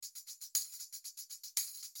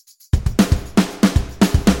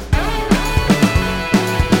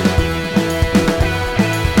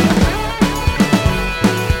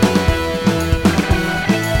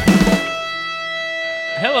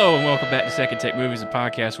back to Second Take Movies, a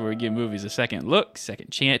podcast where we give movies a second look,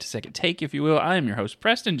 second chance, second take, if you will. I am your host,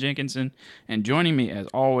 Preston Jenkinson, and joining me, as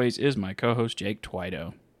always, is my co-host, Jake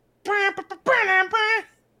Twido.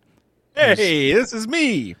 Hey, this is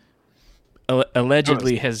me.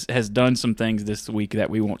 Allegedly has done some things this week that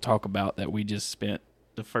we won't talk about, that we just spent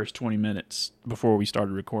the first 20 minutes before we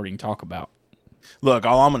started recording talk about. Look,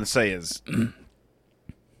 all I'm going to say is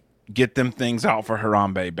get them things out for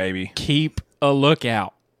Harambe, baby. Keep a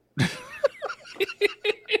lookout.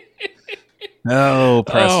 No,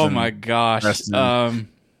 Preston. Oh my gosh. Preston. I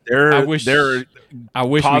wish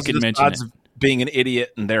we could mention it. Of being an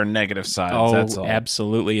idiot, and there are negative sides. Oh, that's all.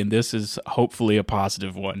 Absolutely. And this is hopefully a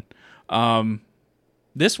positive one.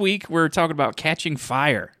 This week we're talking about Catching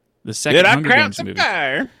Fire, the second Hunger Games movie.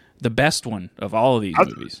 Fire? The best one of all of these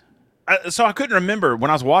movies. So I couldn't remember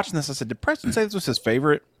when I was watching this. I said, "Did Preston say this was his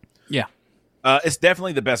favorite?" Yeah. It's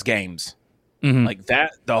definitely the best games. Mm-hmm. Like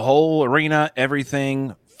that, the whole arena,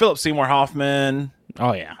 everything. Philip Seymour Hoffman.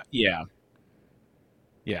 Oh yeah. Yeah.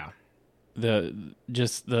 The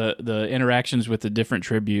interactions with the different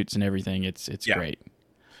tributes and everything. It's great.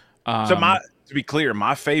 To be clear,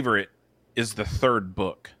 my favorite is the third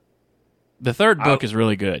book. The third book is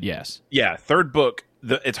really good. Yes. Yeah, third book.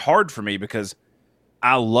 It's hard for me because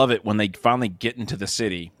I love it when they finally get into the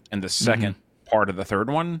city and the second part of the third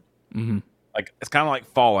one. Mm-hmm. Like it's kind of like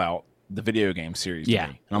Fallout, the video game series. Yeah,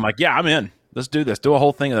 to me. And I'm like, yeah, I'm in. Let's do this. Do a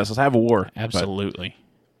whole thing of this. Let's have a war. Absolutely.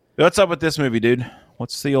 But what's up with this movie, dude?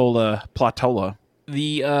 What's the old plottola?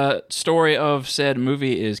 The story of said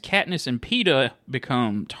movie is Katniss and Peeta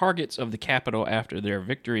become targets of the Capitol after their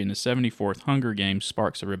victory in the 74th Hunger Games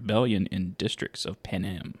sparks a rebellion in districts of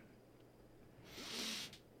Panem.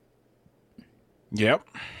 Yep.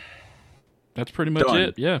 That's pretty much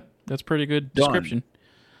it. Yeah, that's pretty good description.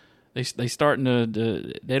 They starting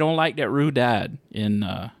to they don't like that Rue died in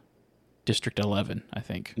District 11, I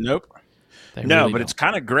think. Nope. They no, really but don't. It's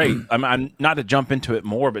kind of great. I'm not to jump into it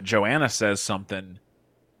more, but Joanna says something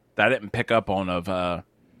that I didn't pick up on of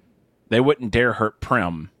they wouldn't dare hurt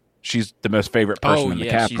Prim. She's the most favorite person in the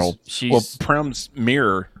Capitol. Well, Prim's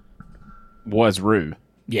mirror was Rue.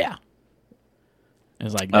 Yeah.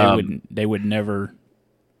 It's like they would never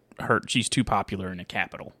hurt. She's too popular in the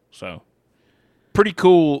Capitol. So pretty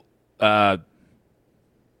cool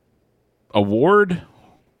award,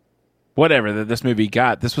 whatever that this movie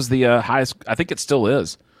got. This was the highest. I think it still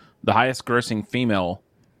is the highest grossing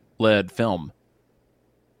female-led film.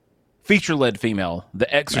 Feature-led female.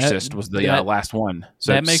 The Exorcist was the last one.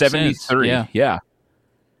 So that makes 73. Sense. Yeah.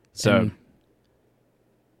 So and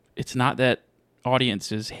it's not that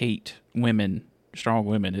audiences hate women, strong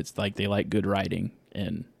women. It's like they like good writing,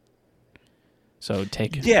 and so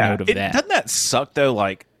take note of that. Doesn't that suck though?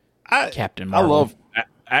 Like Captain Marvel. I love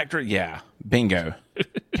actor. Yeah, bingo.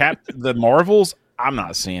 The Marvels. I'm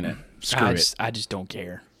not seeing it. Screw it. I just don't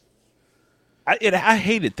care. I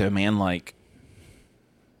hate it though, man. Like,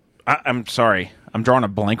 I'm sorry. I'm drawing a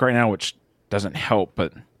blank right now, which doesn't help.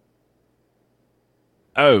 But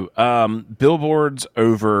billboards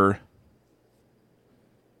over.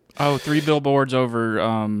 Oh, 3 billboards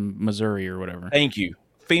over Missouri or whatever. Thank you.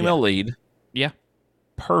 Female lead. Yeah.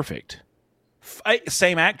 Perfect.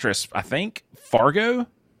 Same actress, I think. Fargo?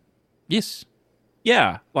 Yes.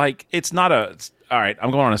 Yeah. Like, it's not a... All right,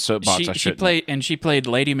 I'm going on a soapbox. She played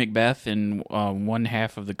Lady Macbeth in one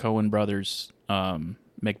half of the Coen brothers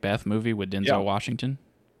Macbeth movie with Denzel Washington.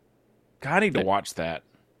 God, I need to watch that.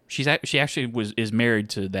 She actually is married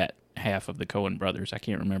to that half of the Coen brothers. I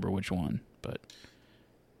can't remember which one, but...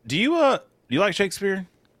 Do you like Shakespeare?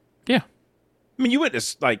 Yeah. I mean, you went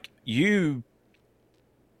to, like,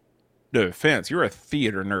 no offense, you're a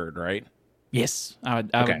theater nerd, right? Yes. I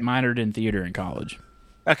minored in theater in college.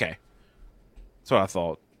 Okay. That's what I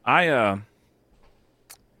thought. I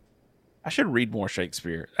should read more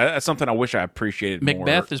Shakespeare. That's something I wish I appreciated more.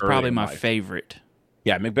 Macbeth is probably my favorite.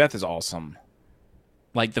 Yeah, Macbeth is awesome.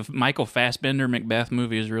 Like the Michael Fassbender Macbeth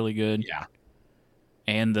movie is really good. Yeah.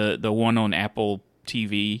 And the one on Apple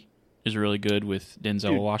TV is really good with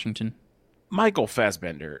Denzel Washington. Michael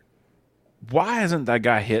Fassbender. Why hasn't that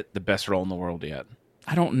guy hit the best role in the world yet?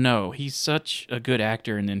 I don't know. He's such a good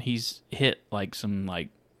actor, and then he's hit like some like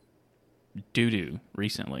doo-doo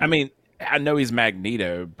recently. I mean, I know he's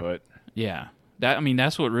Magneto, but yeah,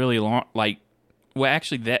 that's what really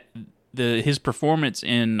his performance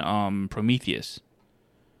in Prometheus.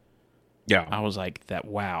 Yeah, I was like that.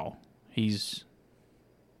 Wow, he's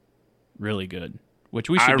really good. Which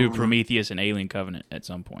we should do Prometheus and Alien Covenant at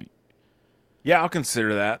some point. Yeah, I'll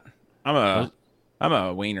consider that. I'm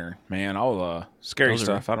a wiener, man. All scary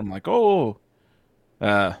stuff. I'm like, those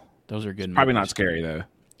are good. Probably movies. not scary though.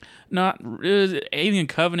 Alien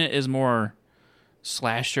Covenant is more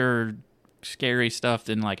slasher, scary stuff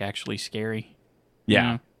than like actually scary. Yeah.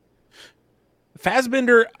 You know?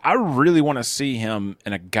 Fassbender, I really want to see him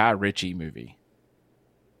in a Guy Ritchie movie.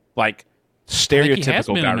 Like stereotypical I think he has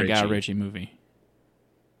been Guy in a Ritchie. Guy Ritchie movie.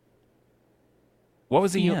 What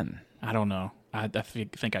was he in? I don't know. I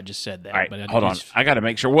think I just said that. All right, but hold on. I got to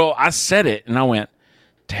make sure. Well, I said it, and I went,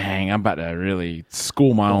 dang, I'm about to really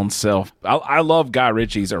school my own self. I love Guy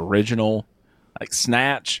Ritchie's original, like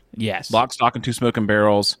Snatch, yes, Lock, Stock, and Two Smoking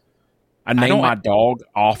Barrels. I named my dog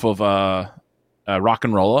off of Rock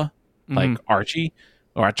and Rolla, like Archie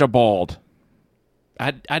or Archibald.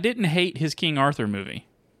 I didn't hate his King Arthur movie.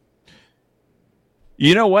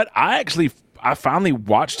 You know what? I finally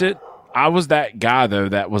watched it. I was that guy, though,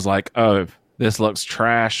 that was like, oh, this looks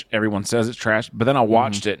trash. Everyone says it's trash. But then I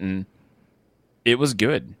watched it, and it was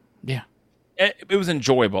good. Yeah. It was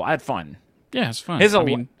enjoyable. I had fun. Yeah, it's fun.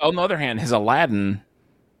 On the other hand, his Aladdin...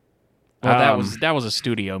 Well, that was a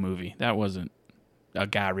studio movie. That wasn't a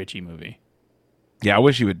Guy Ritchie movie. Yeah, I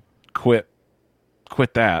wish he would quit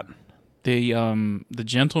that. The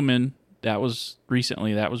Gentleman, that was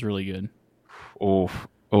recently. That was really good. Oh,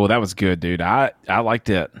 that was good, dude. I liked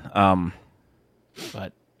it.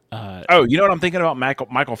 But you know what I'm thinking about?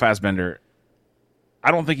 Michael Fassbender.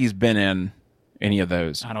 I don't think he's been in any of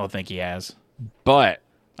those. I don't think he has. But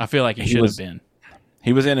I feel like he should have been.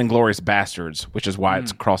 He was in Inglourious Bastards, which is why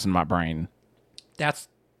it's crossing my brain. That's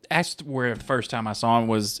where the first time I saw him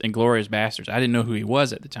was Inglourious Bastards. I didn't know who he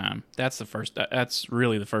was at the time. That's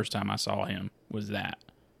really the first time I saw him was that.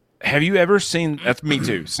 Have you ever seen... That's me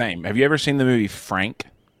too. Same. Have you ever seen the movie Frank?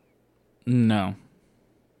 No.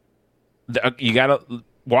 You got to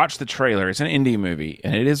watch the trailer. It's an indie movie,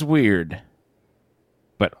 and it is weird.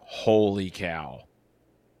 But holy cow.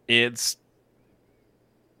 It's...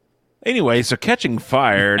 Anyway, so Catching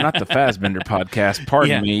Fire, not the Fassbender podcast.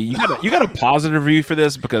 Pardon me. You got a positive review for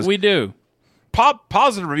this? Because we do.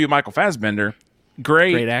 Positive review, Michael Fassbender.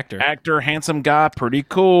 Great actor, handsome guy, pretty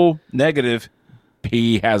cool. Negative,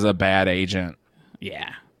 he has a bad agent.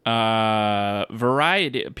 Yeah.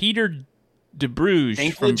 Variety. Peter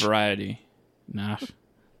DeBruge from Variety. Nah.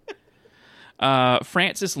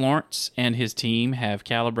 Francis Lawrence and his team have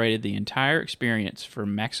calibrated the entire experience for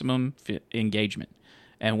maximum engagement.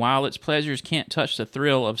 And while its pleasures can't touch the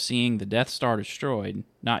thrill of seeing the Death Star destroyed,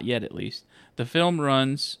 not yet at least, the film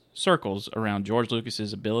runs circles around George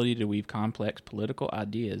Lucas's ability to weave complex political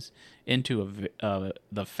ideas into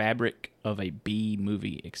the fabric of a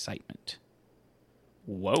B-movie excitement.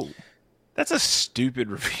 Whoa. That's a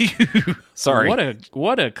stupid review. Sorry.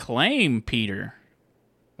 What a claim, Peter.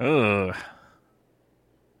 Ugh.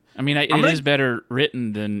 I mean, it is better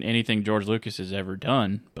written than anything George Lucas has ever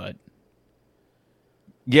done, but...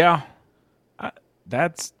 Yeah,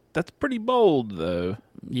 that's pretty bold, though.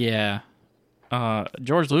 Yeah,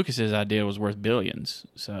 George Lucas's idea was worth billions.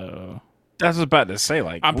 So that's what I was about to say.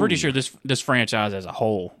 Like, I'm pretty sure this franchise as a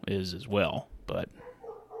whole is as well. But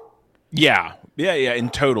yeah,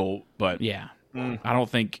 in total. But yeah, I don't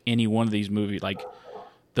think any one of these movies like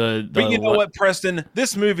the. But you know what, Preston?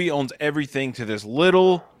 This movie owns everything to this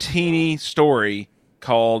little teeny story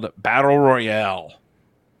called Battle Royale.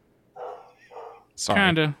 Sorry.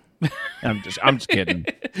 Kinda. I'm just kidding.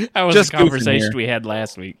 That was the conversation we had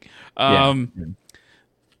last week. Paul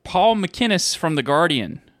McInnes from The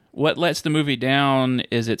Guardian. What lets the movie down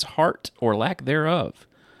is its heart or lack thereof.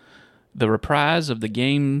 The reprise of the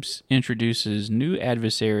games introduces new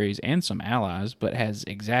adversaries and some allies, but has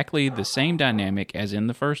exactly the same dynamic as in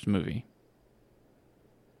the first movie.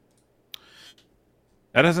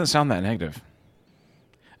 That doesn't sound that negative.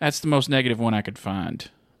 That's the most negative one I could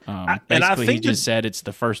find. Basically, he just said it's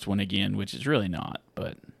the first one again, which is really not.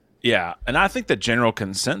 But yeah, and I think the general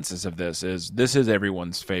consensus of this is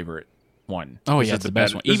everyone's favorite one. Oh yeah, it's the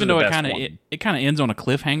best one. Even though it kind of ends on a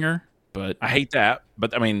cliffhanger. But I hate that.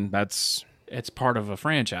 But I mean, it's part of a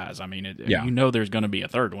franchise. I mean, you know, there's going to be a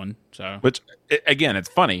third one. So, which again, it's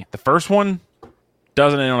funny. The first one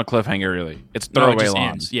doesn't end on a cliffhanger. Really, it's throwaway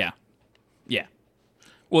lines. Yeah.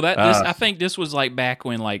 Well, I think this was like back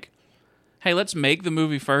when like, hey, let's make the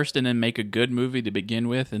movie first and then make a good movie to begin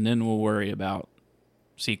with, and then we'll worry about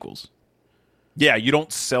sequels. Yeah, you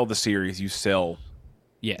don't sell the series; you sell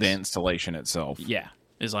the installation itself. Yeah,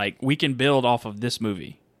 it's like we can build off of this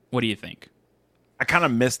movie. What do you think? I kind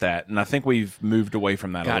of miss that, and I think we've moved away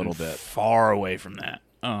from that a little bit. Far away from that.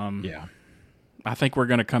 Yeah, I think we're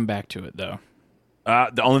going to come back to it though.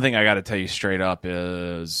 The only thing I got to tell you straight up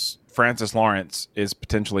is Francis Lawrence is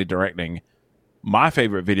potentially directing my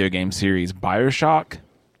favorite video game series, BioShock.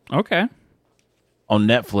 Okay. on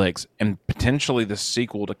Netflix and potentially the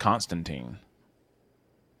sequel to Constantine.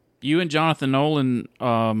 You and Jonathan Nolan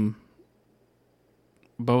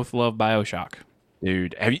both love BioShock.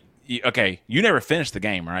 Dude, have you? Okay, you never finished the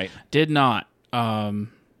game, right? Did not. And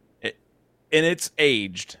it's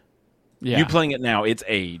aged. Yeah. You playing it now, it's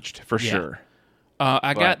aged for sure.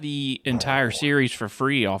 I got the entire series for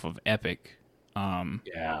free off of Epic.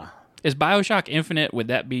 Yeah. Is BioShock Infinite, would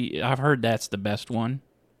that be... I've heard that's the best one.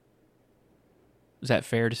 Is that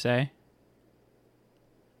fair to say?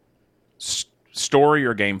 Story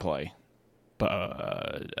or gameplay?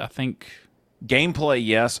 I think... Gameplay,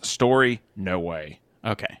 yes. Story, no way.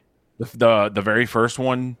 Okay. The very first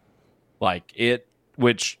one, like it,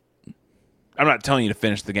 which I'm not telling you to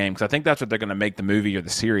finish the game because I think that's what they're going to make the movie or the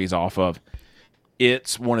series off of.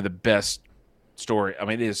 It's one of the best story. I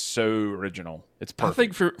mean, it is so original. It's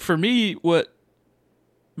perfect. I think for me, what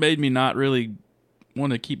made me not really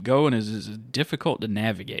want to keep going is it's difficult to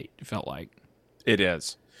navigate. It felt like it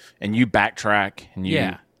is, and you backtrack and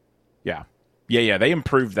you, yeah. They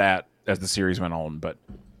improved that as the series went on, but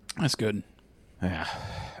that's good. Yeah,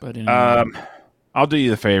 but anyway. I'll do you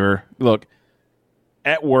the favor. Look,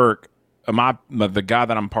 at work, the guy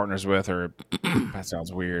that I'm partners with, or that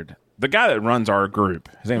sounds weird. The guy that runs our group,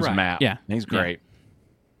 his name's Matt. Yeah, he's great.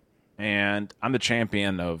 Yeah. And I'm the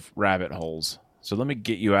champion of rabbit holes. So let me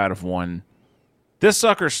get you out of one. This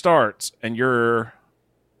sucker starts, and you're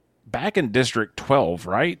back in District 12,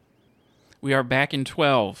 right? We are back in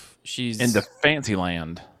 12. She's in the fancy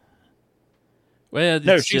land. Well,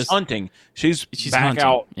 no, she's hunting. She's back hunting.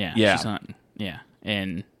 out. Yeah, she's hunting. Yeah,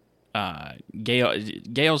 and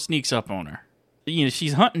Gale sneaks up on her. You know,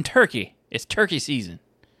 she's hunting turkey. It's turkey season.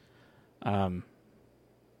 And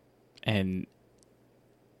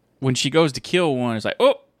when she goes to kill one, it's like,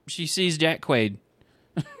 oh, she sees Jack Quaid.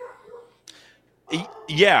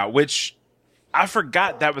 Yeah, which I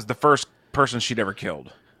forgot that was the first person she'd ever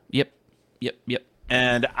killed. Yep.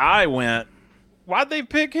 And I went, why'd they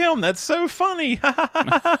pick him? That's so funny.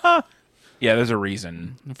 Yeah, there's a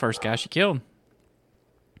reason. The first guy she killed.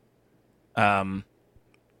 So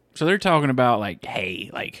they're talking about like, hey,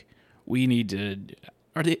 like we need to.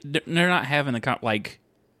 Are they're not having the like.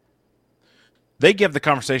 They give the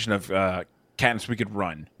conversation of Katniss. We could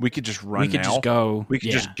run. We could just run. We could just go. We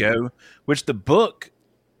could just go. Which the book.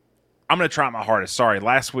 I'm going to try my hardest. Sorry,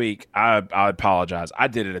 last week I apologize. I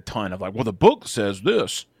did it a ton of like, well, the book says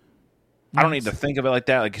this. I don't need to think of it like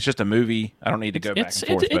that. Like it's just a movie. I don't need to go back and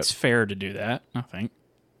forth. It's fair to do that, I think.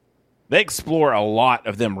 They explore a lot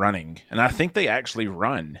of them running, and I think they actually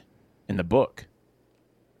run in the book.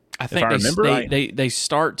 I think they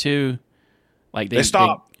start to like they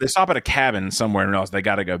stop at a cabin somewhere else. They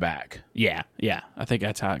got to go back. Yeah. I think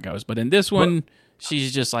that's how it goes. But in this one,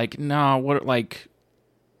 she's just like, no, what? Like,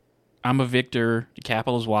 I'm a victor. The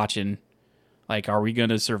Capitol's watching. Like, are we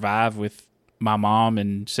gonna survive with my mom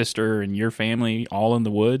and sister and your family all in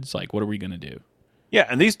the woods? Like, what are we gonna do? Yeah,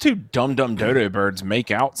 and these two dumb dodo birds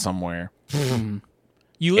make out somewhere.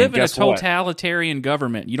 You live in a totalitarian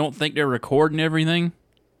government. You don't think they're recording everything?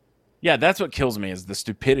 Yeah, that's what kills me is the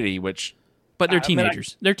stupidity, But they're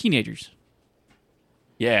teenagers. They're teenagers.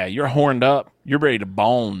 Yeah, you're horned up. You're ready to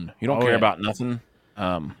bone. You don't care about nothing.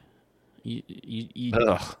 You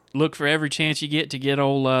look for every chance you get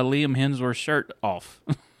old Liam Hemsworth's shirt off.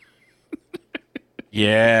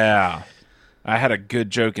 Yeah. I had a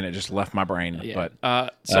good joke and it just left my brain. Yeah.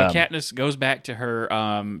 But so Katniss goes back to her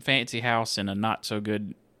fancy house in a not so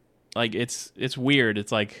good, like it's weird.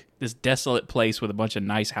 It's like this desolate place with a bunch of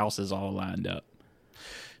nice houses all lined up.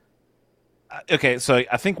 Okay, so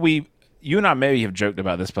I think you and I maybe have joked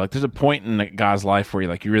about this, but like there's a point in a guy's life where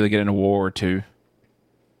you really get into World War II,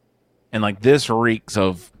 and like this reeks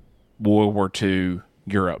of World War II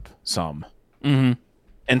Europe some. Mm-hmm.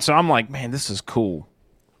 And so I'm like, man, this is cool.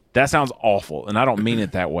 That sounds awful, and I don't mean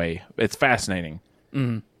it that way. It's fascinating.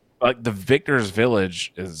 Mm-hmm. Like the Victor's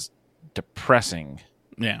Village is depressing.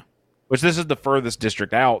 Yeah. Which this is the furthest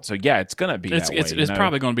district out, so yeah, it's gonna be that way. It's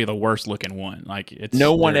probably going to be the worst looking one. Like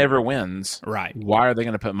no one ever wins, right? Why are they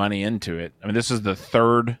going to put money into it? I mean, this is the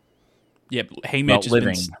third. Yep,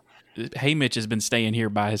 Haymitch has been staying here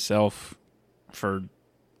by himself for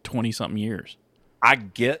 20-something years. I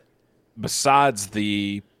get, besides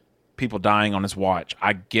the people dying on his watch,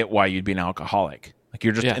 I get why you'd be an alcoholic. Like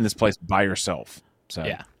you're just in this place by yourself. So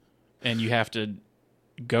yeah, and you have to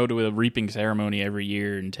go to a reaping ceremony every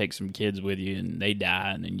year and take some kids with you, and they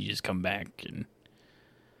die, and then you just come back and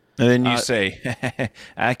then you say,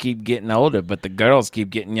 "I keep getting older, but the girls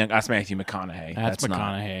keep getting young." That's Matthew McConaughey. That's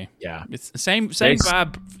McConaughey. Yeah, it's the same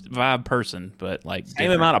vibe person, but like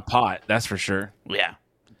same amount of pot. That's for sure. Yeah.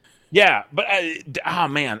 Yeah, but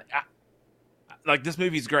man, like this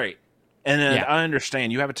movie's great, and I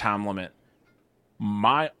understand you have a time limit.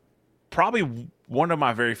 Probably one of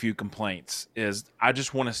my very few complaints is I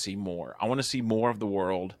just want to see more. I want to see more of the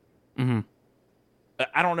world. Mm-hmm.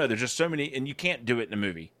 I don't know. There's just so many, and you can't do it in a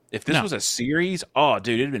movie. If this was a series, oh,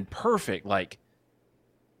 dude, it'd been perfect. Like,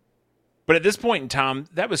 but at this point in time,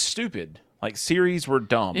 that was stupid. Like, series were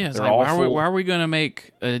dumb. Yeah, like, why are we going to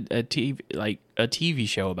make a TV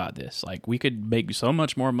show about this? Like, we could make so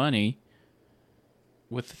much more money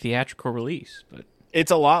with the theatrical release. But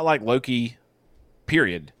it's a lot like Loki.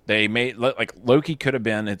 Period. They made like Loki could have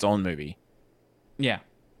been its own movie. Yeah.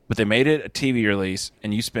 But they made it a TV release,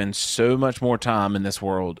 and you spend so much more time in this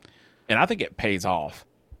world, and I think it pays off.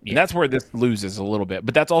 Yeah. And that's where this loses a little bit.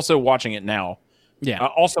 But that's also watching it now. Yeah.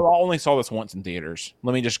 Also, I only saw this once in theaters.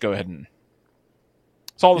 Let me just go ahead and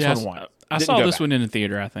saw this one once. I saw this one in the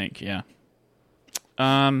theater, I think. Yeah.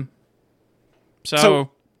 So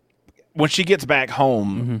when she gets back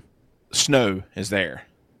home, Snow is there.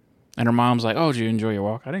 And her mom's like, "Oh, did you enjoy your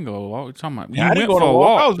walk?" I didn't go a walk. What are you talking about? I didn't go on a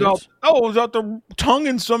walk. I was out there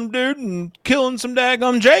tonguing some dude and killing some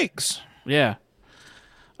daggum Jakes. Yeah.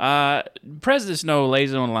 President Snow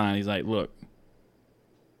lays it on the line. He's like, "Look,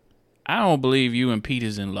 I don't believe you and Pete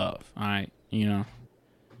is in love. All right,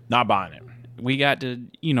 not buying it. We got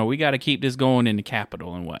to keep this going in the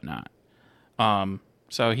Capitol and whatnot."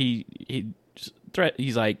 So he's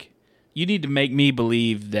like, "You need to make me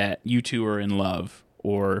believe that you two are in love,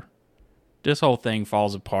 or this whole thing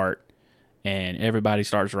falls apart and everybody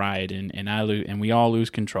starts rioting and we all lose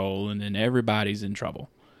control and then everybody's in trouble."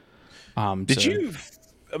 That's a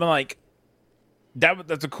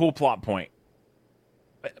cool plot point.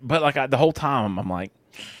 But like the whole time I'm like,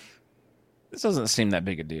 this doesn't seem that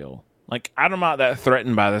big a deal. Like, I'm not that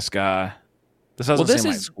threatened by this guy. This doesn't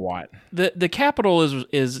seem like squat. The Capitol is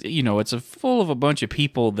it's full of a bunch of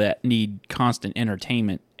people that need constant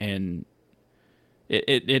entertainment, and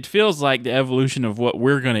It feels like the evolution of what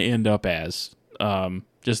we're going to end up as,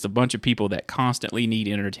 just a bunch of people that constantly need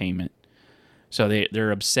entertainment. So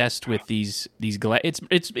they're obsessed with these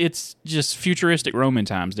it's just futuristic Roman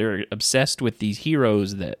times. They're obsessed with these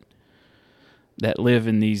heroes that live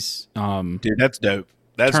in these. Dude, that's dope.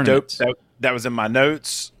 That's tournaments. Dope. That was in my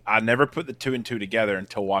notes. I never put the two and two together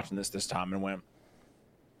until watching this time and went,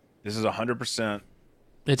 "This is 100%."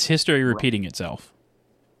 It's history repeating itself.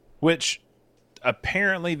 Which.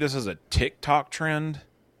 Apparently, this is a TikTok trend.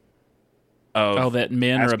 That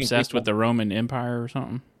men are obsessed with the Roman Empire or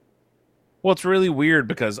something? Well, it's really weird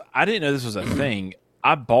because I didn't know this was a thing.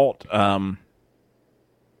 I bought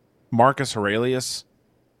Marcus Aurelius.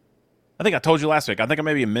 I think I told you last week. I think I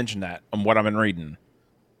maybe mentioned that on what I've been reading.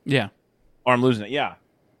 Yeah. Or I'm losing it. Yeah.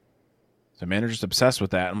 So men are just obsessed with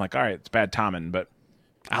that. I'm like, all right, it's bad timing, but...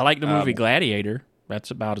 I like the movie Gladiator. That's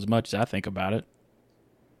about as much as I think about it.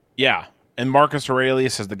 Yeah. And Marcus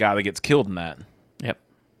Aurelius is the guy that gets killed in that. Yep.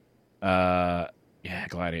 Yeah,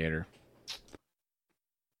 Gladiator.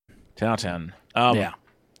 10 out of 10. Yeah.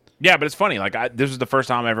 Yeah, but it's funny. Like, this was the first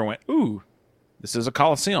time I ever went, ooh, this is a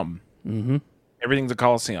Coliseum. Mm-hmm. Everything's a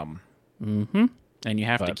Coliseum. Mm-hmm. And you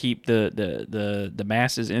have to keep the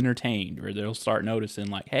masses entertained, or they'll start noticing,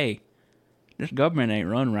 like, hey, this government ain't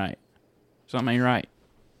run right. Something ain't right.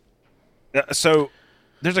 So...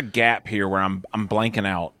 There's a gap here where I'm blanking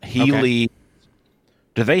out. Healy,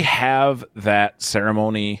 do they have that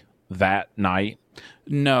ceremony that night?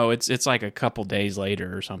 No, it's like a couple days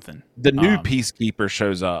later or something. The new peacekeeper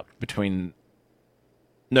shows up the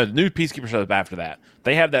new peacekeeper shows up after that.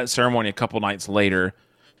 They have that ceremony a couple nights later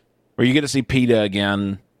where you get to see PETA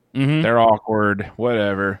again. Mm-hmm. They're awkward,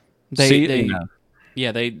 whatever. There's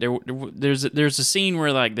a scene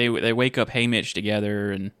where like they wake up Haymitch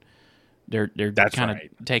together and they're kind of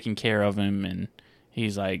taking care of him, and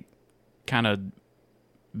he's like kind of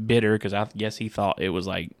bitter because I guess he thought it was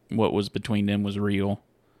like what was between them was real,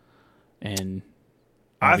 and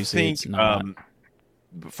obviously it's not.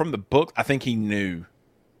 From the book, I think he knew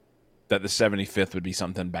that the 75th would be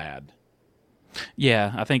something bad.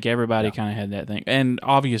 Yeah, I think everybody kind of had that thing, and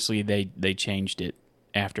obviously they changed it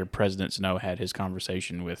after President Snow had his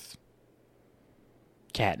conversation with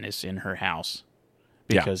Katniss in her house.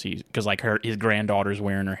 Because his granddaughter's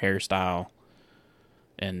wearing her hairstyle,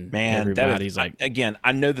 and everybody's like, again,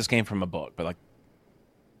 I know this came from a book, but like,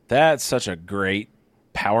 that's such a great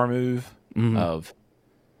power move of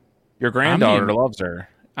your granddaughter loves her.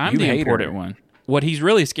 I'm the important one. What he's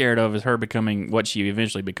really scared of is her becoming what she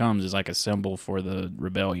eventually becomes is like a symbol for the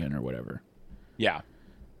rebellion or whatever. Yeah,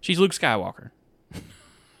 she's Luke Skywalker.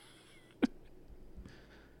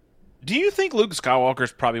 Do you think Luke Skywalker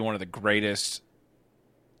is probably one of the greatest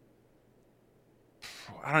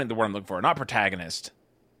I don't know the word I'm looking for. Not protagonist.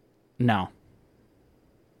 No.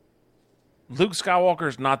 Luke Skywalker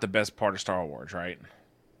is not the best part of Star Wars, right?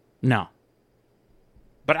 No.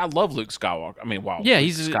 But I love Luke Skywalker. I mean, wow. Yeah,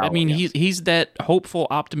 he's that hopeful,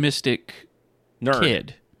 optimistic nerd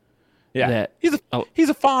kid. Yeah. He's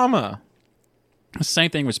a farmer.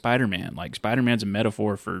 Same thing with Spider-Man. Like, Spider-Man's a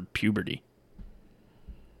metaphor for puberty.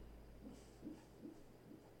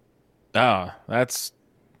 Oh, that's...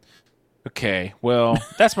 Okay, well,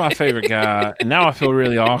 that's my favorite guy, and now I feel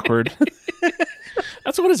really awkward.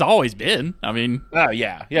 That's what it's always been. I mean... Oh,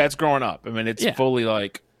 yeah. Yeah, it's growing up. I mean, it's fully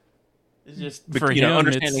like... It's just, for him,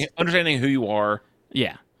 understanding who you are.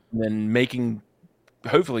 Yeah. And then making,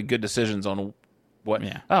 hopefully, good decisions on what...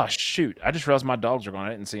 Yeah. Oh, shoot. I just realized my dogs are gone. I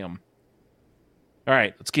didn't see them. All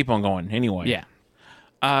right, let's keep on going. Anyway. Yeah.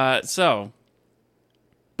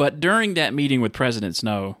 But during that meeting with President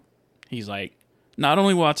Snow, he's like, not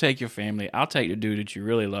only will I take your family, I'll take the dude that you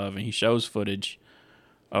really love. And he shows footage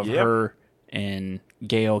of her and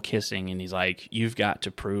Gail kissing. And he's like, you've got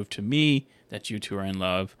to prove to me that you two are in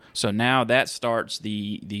love. So now that starts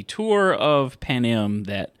the tour of Panem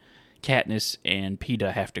that Katniss and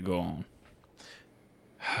Peeta have to go on.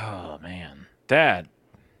 Oh, man. Dad.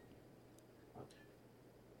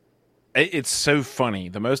 It's so funny.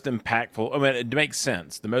 The most impactful... I mean, it makes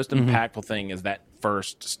sense. The most impactful thing is that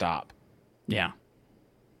first stop. Yeah.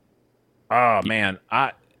 Oh, man.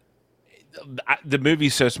 The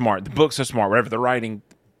movie's so smart. The book's so smart. Whatever, the writing...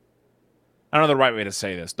 I don't know the right way to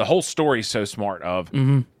say this. The whole story's so smart of...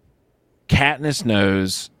 Katniss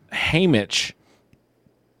knows. Haymitch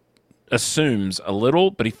assumes a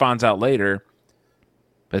little, but he finds out later.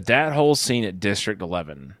 But that whole scene at District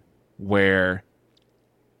 11 where...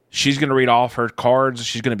 she's going to read off her cards.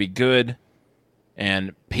 She's going to be good.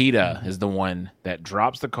 And Peeta is the one that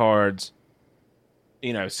drops the cards,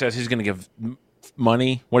 says he's going to give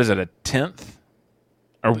money. What is it, a tenth?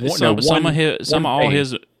 Or some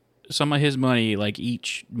of his money, like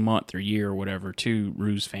each month or year or whatever, to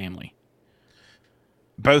Rue's family.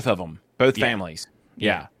 Both of them. Both families.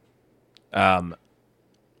 Yeah. I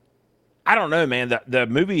don't know, man. The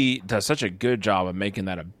movie does such a good job of making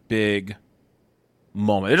that a big...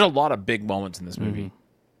 moment. There's a lot of big moments in this movie.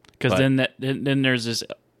 Because then there's this...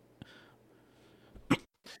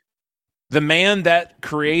 The man that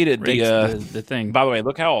created the thing. By the way,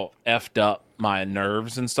 look how effed up my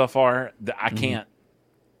nerves and stuff are. I can't...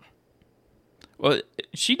 Well,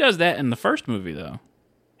 she does that in the first movie, though.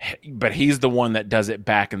 But he's the one that does it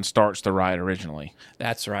back and starts the ride originally.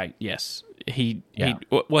 That's right, yes. He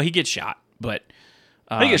gets shot, but...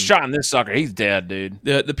 he gets shot in this sucker. He's dead, dude.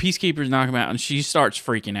 The peacekeepers knock him out, and she starts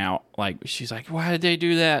freaking out. Like, she's like, why did they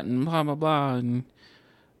do that? And blah, blah, blah. And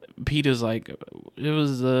Peeta's like, it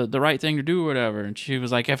was the right thing to do or whatever. And she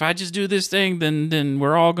was like, if I just do this thing, then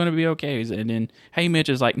we're all going to be okay. And then Haymitch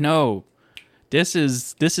is like, no, this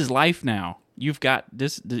is life now. You've got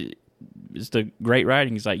this. It's the great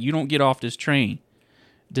writing. He's like, you don't get off this train.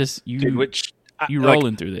 You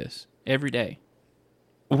rolling through this every day.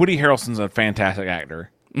 Woody Harrelson's a fantastic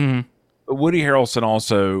actor. Mm-hmm. But Woody Harrelson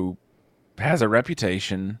also has a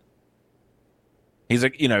reputation. He's I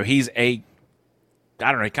don't know, he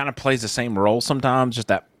kind of plays the same role sometimes, just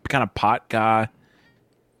that kind of pot guy.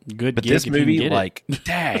 Good, but this movie, like,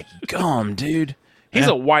 daggum, dude. He's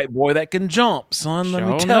a white boy that can jump, son. Let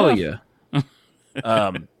me tell you.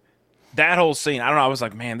 That whole scene, I don't know. I was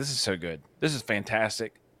like, man, this is so good. This is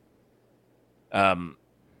fantastic.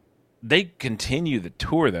 They continue the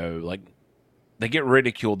tour, though. Like, they get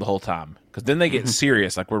ridiculed the whole time. Because then they get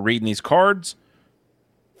serious. Like, we're reading these cards,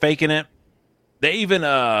 faking it. They even,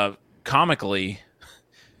 very comically...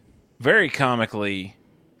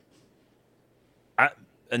 No,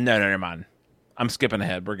 never mind. I'm skipping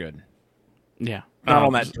ahead. We're good. Yeah. Not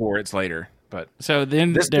on that tour. It's later. But so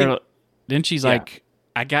then she's like,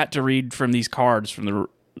 I got to read from these cards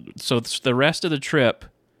so the rest of the trip...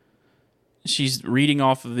 she's reading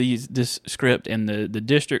off of this script, and the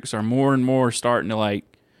districts are more and more starting to like,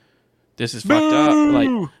 this is fucked up. Like,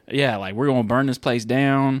 yeah, like we're going to burn this place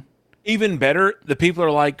down. Even better, the people are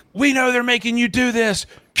like, we know they're making you do this.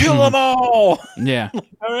 Kill them all. Yeah.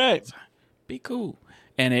 All right. Be cool.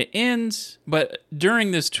 And it ends, but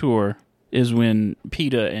during this tour is when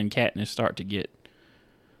Peeta and Katniss start to get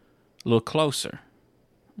a little closer,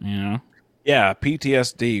 Yeah,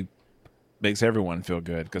 PTSD makes everyone feel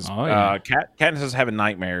good because Katniss is having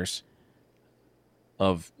nightmares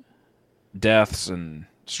of deaths and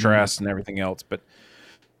stress and everything else. But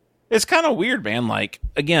it's kind of weird, man. Like,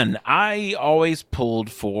 again, I always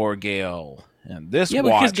pulled for Gale. And this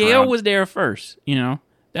because Gale was there first.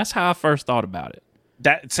 That's how I first thought about it.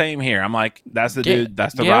 That same here. I'm like, that's the dude.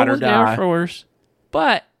 That's the ride or die.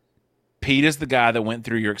 But Pete is the guy that went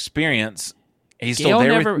through your experience. He's still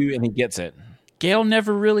there with you, and he gets it. Gale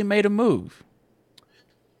never really made a move.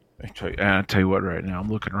 I'll tell you what, right now, I'm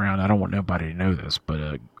looking around. I don't want nobody to know this,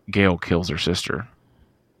 but Gale kills her sister.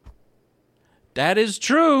 That is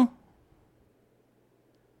true.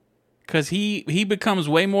 Because he becomes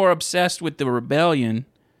way more obsessed with the rebellion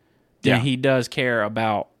than he does care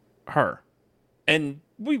about her. And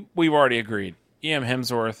we've already agreed. E.M.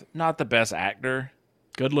 Hemsworth, not the best actor.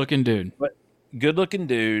 Good-looking dude. But good-looking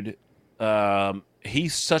dude.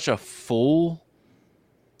 He's such a fool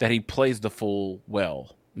that he plays the fool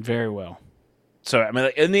well. Very well. So, I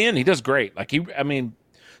mean, in the end, he does great. Like,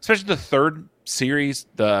 especially the third series,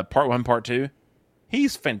 the part 1, part 2,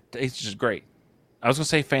 he's just great. I was going to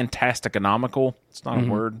say fantastic economical. It's not a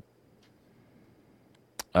word.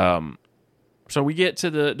 So we get to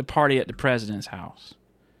the party at the president's house.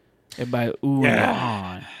 Everybody ooh and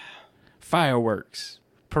on. Fireworks,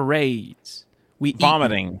 parades,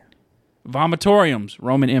 vomiting, vomitoriums,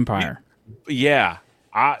 Roman Empire. Yeah,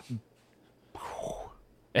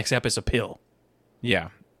 except it's a pill.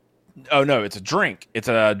 Yeah. Oh no, it's a drink. It's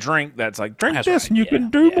a drink that's like drink this and you can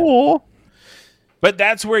do more. But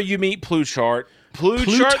that's where you meet Plutarch.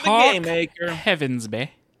 Plutarch the game maker. Heavens,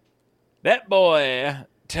 be. That boy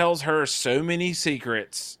tells her so many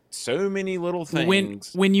secrets, so many little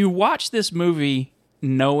things. When you watch this movie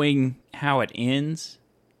knowing how it ends,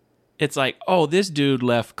 it's like, oh, this dude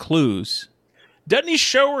left clues. Doesn't he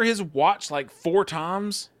show her his watch like 4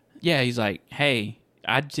 times? Yeah, he's like, hey,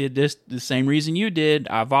 I did this the same reason you did.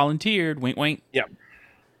 I volunteered. Wink, wink. Yep.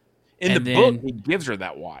 In the book, he gives her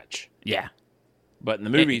that watch. Yeah. But in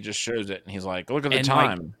the movie, he just shows it, and he's like, look at the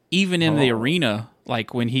time. Like, even in the arena,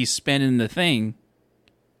 like when he's spinning the thing,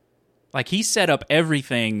 like he set up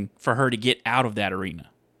everything for her to get out of that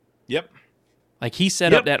arena. Yep. Like he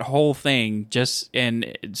set up that whole thing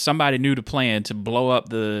and somebody knew the plan to blow up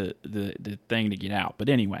the thing to get out. But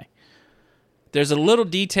anyway, there's a little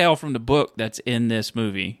detail from the book that's in this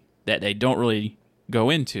movie that they don't really go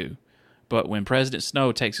into. But when President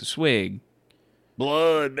Snow takes a swig,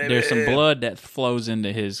 blood, baby. There's some blood that flows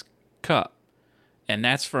into his cup. And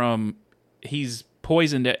that's from he's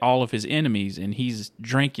poisoned all of his enemies and he's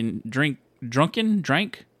drank. He's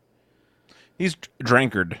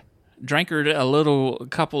drankered a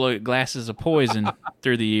couple of glasses of poison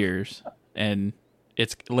through the years, and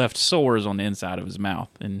it's left sores on the inside of his mouth.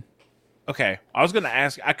 And okay, I was going to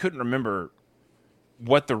ask. I couldn't remember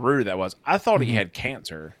what the root of that was. I thought he had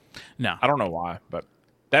cancer. No, I don't know why, but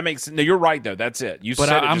that makes. No, you're right though. That's it. But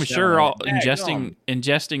I'm sure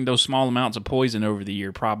ingesting those small amounts of poison over the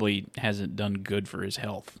year probably hasn't done good for his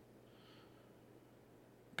health,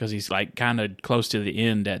 because he's like kind of close to the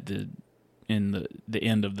end in the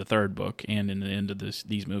end of the third book and in the end of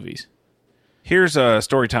these movies. Here's a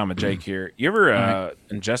story time with Jake here. You ever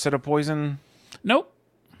ingested a poison? Nope.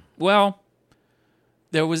 Well,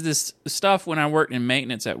 there was this stuff when I worked in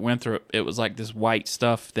maintenance at Winthrop. It was like this white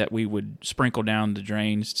stuff that we would sprinkle down the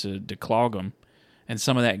drains to declog them. And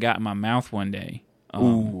some of that got in my mouth one day.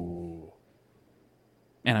 Ooh.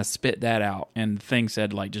 And I spit that out. And the thing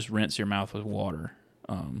said, like, just rinse your mouth with water.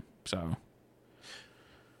 So...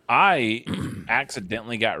 I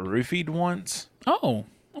accidentally got roofied once. Oh,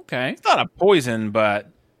 okay. It's not a poison, but...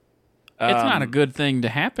 it's not a good thing to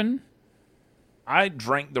happen. I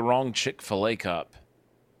drank the wrong Chick-fil-A cup.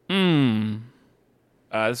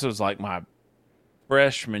 This was like my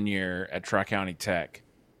freshman year at Tri-County Tech.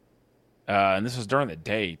 And this was during the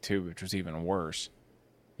day, too, which was even worse.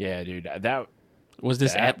 Yeah, dude. Was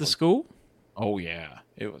this at the school? Oh, yeah.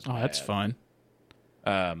 It was bad. That's fun.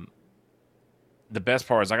 The best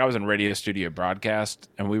part is, like, I was in radio studio broadcast,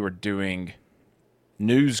 and we were doing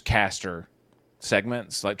newscaster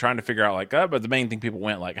segments, like trying to figure out, like, but the main thing people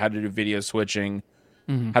went, like, how to do video switching,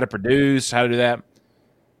 how to produce, how to do that.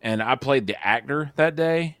 And I played the actor that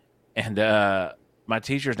day, and my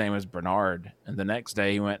teacher's name was Bernard. And the next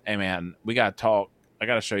day he went, hey, man, we got to talk. I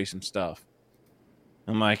got to show you some stuff.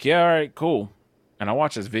 I'm like, yeah, all right, cool. And I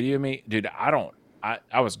watched this video of me. Dude, I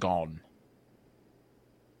was gone.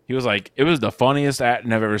 He was like, it was the funniest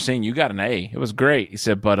acting I've ever seen. You got an A. It was great. He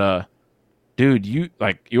said, but, dude, you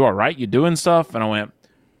all right? You doing stuff? And I went,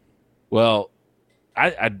 well,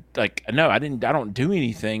 I don't do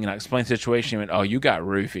anything. And I explained the situation. He went, oh, you got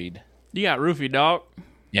roofied. You got roofied, dog.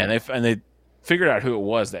 Yeah. And they figured out who it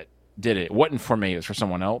was that did it. It wasn't for me. It was for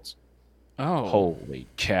someone else. Oh, holy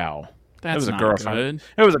cow. That's not good.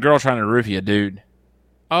 It was a girl trying to roofie a dude.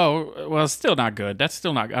 Oh, well, it's still not good. That's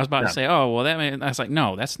still not good. I was about to say, oh, well, that's like,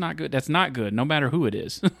 no, that's not good. That's not good, no matter who it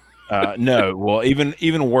is. No, well,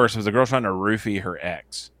 even worse, it was a girl trying to roofie her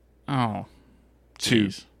ex. Oh, to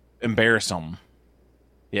embarrass him.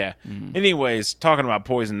 Yeah. Anyways, talking about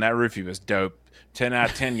poison, that roofie was dope. 10 out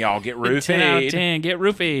of 10, y'all get roofied. 10 out of 10, get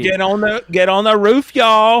roofied. Get on the roof,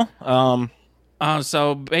 y'all.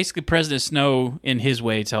 So basically, President Snow, in his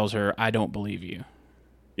way, tells her, "I don't believe you."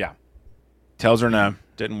 Yeah. Tells her no,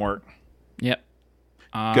 didn't work. Yep.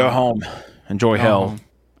 Go home, enjoy hell. Home.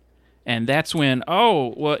 And that's when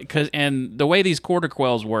and the way these quarter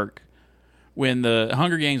quells work, when the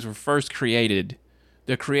Hunger Games were first created,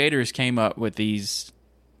 the creators came up with these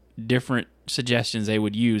different suggestions they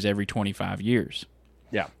would use every 25 years.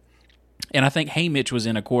 Yeah. And I think Haymitch was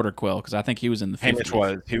in a quarter quell because I think he was in the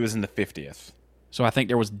 50th. He was in the 50th. So I think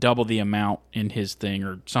there was double the amount in his thing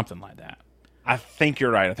or something like that. I think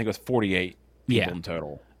you're right. I think it was 48 people in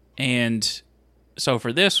total. And so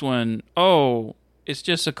for this one, it's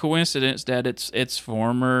just a coincidence that it's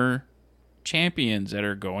former champions that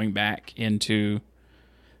are going back into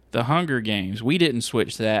the Hunger Games. We didn't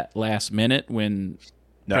switch that last minute when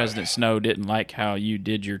President Snow didn't like how you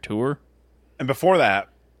did your tour. And before that,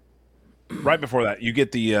 right before that, you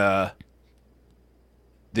get the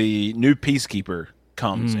new peacekeeper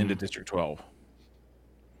comes into District 12.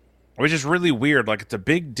 Which is really weird. Like, it's a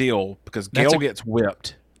big deal because Gale gets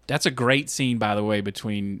whipped. That's a great scene, by the way,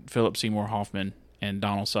 between Philip Seymour Hoffman and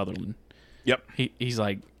Donald Sutherland. Yep. He's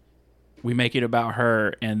like, we make it about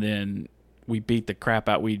her, and then we beat the crap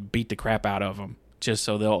out of them just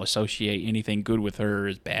so they'll associate anything good with her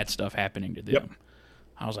as bad stuff happening to them. Yep.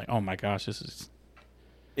 I was like, oh my gosh,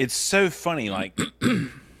 it's so funny. Like, the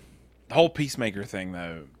whole Peacemaker thing,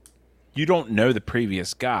 though, you don't know the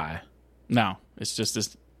previous guy. No, it's just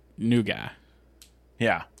this new guy.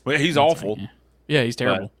 Yeah. Well, he's awful. Like, yeah, he's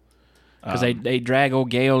terrible. Because they drag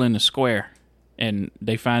old Gale in the square, and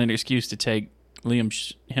they find an excuse to take Liam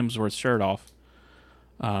Hemsworth's shirt off.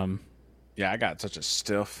 Yeah, I got such a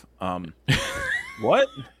stiff. What?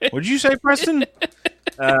 What'd you say, Preston?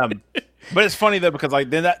 But it's funny though because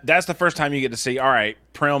like then that's the first time you get to see. All right,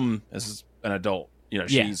 Prim is an adult. You know,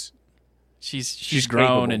 she's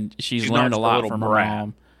grown capable. And she's learned a lot from her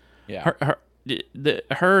mom. Yeah,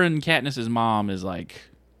 her and Katniss's mom is like.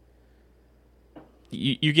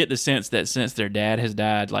 You get the sense that since their dad has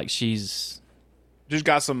died, like she's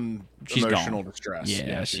got some emotional gone. Distress.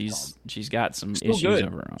 Yeah, she's got some issues good.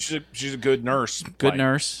 of her own. She's a good nurse. Good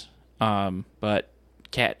nurse. But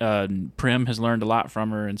Prim has learned a lot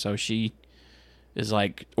from her, and so she is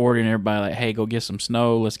like ordering everybody like, "Hey, go get some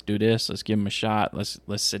Snow. Let's do this. Let's give him a shot. Let's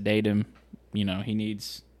sedate him. You know, he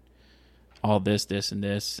needs all this, and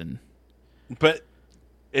this." And but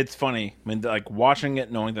it's funny. I mean, like watching it,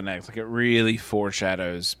 knowing the next, like it really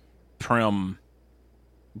foreshadows Prim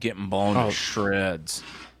getting blown to shreds.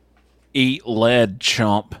 Eat lead,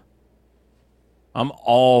 chump. I'm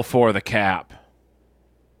all for the cap.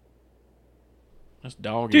 This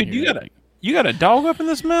dog, dude, in here, you got a dog up in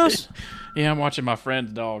this mess? Yeah, I'm watching my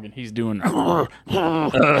friend's dog, and he's doing. I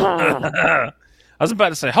was about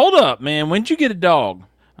to say, hold up, man. When'd you get a dog?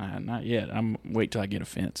 Not yet. I'm wait till I get a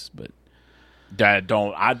fence, but. Dad,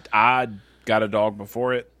 don't. I got a dog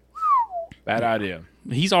before it. Bad idea.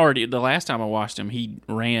 He's already. The last time I watched him, he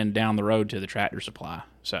ran down the road to the Tractor Supply.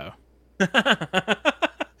 So.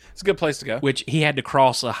 It's a good place to go. Which he had to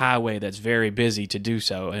cross a highway that's very busy to do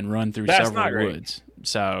so and run through several woods.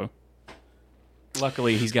 So,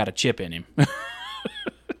 luckily, he's got a chip in him.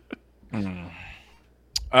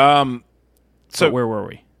 So where were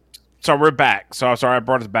we? So we're back. So sorry I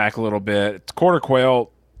brought us back a little bit. It's quarter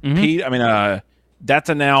quail. Pete. That's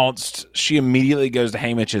announced. She immediately goes to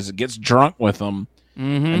Haymitch's, gets drunk with him,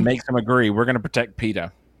 and makes him agree. We're going to protect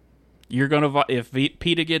PETA. You're gonna if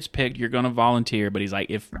PETA gets picked, you're gonna volunteer. But he's like,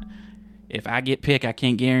 if I get picked, I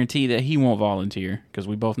can't guarantee that he won't volunteer because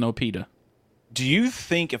we both know PETA. Do you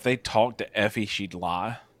think if they talked to Effie, she'd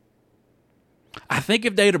lie? I think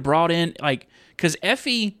if they'd have brought in because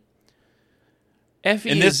Effie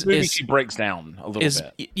in this movie she breaks down a little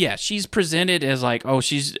bit. Yeah, she's presented as like, oh,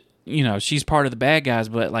 she's part of the bad guys,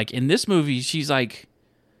 but like in this movie, she's like,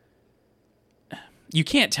 you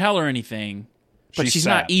can't tell her anything. But she's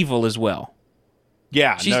not evil as well.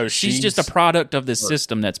 Yeah, she's just a product of the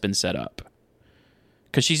system that's been set up.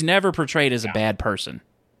 Because she's never portrayed as a bad person.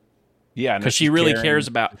 Yeah, because she really cares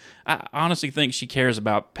about. I honestly think she cares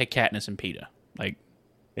about Katniss and PETA.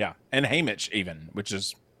 And Haymitch even, which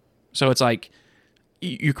is so it's like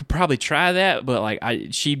you could probably try that,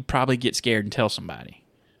 but she'd probably get scared and tell somebody.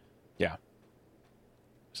 Yeah.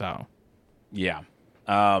 So. Yeah.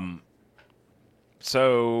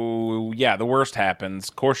 So, yeah, the worst happens.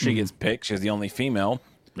 Of course, she gets picked. She's the only female.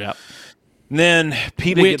 Yep. And then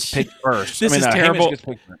PETA gets picked first. This is terrible.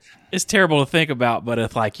 It's terrible to think about, but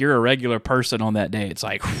if like you're a regular person on that day, it's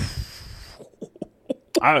like,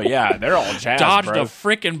 oh yeah, they're all jazzed. Dodged a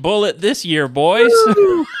freaking bullet this year, boys.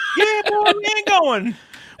 Yeah, boy, we ain't going.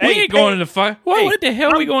 We ain't going into fire. What the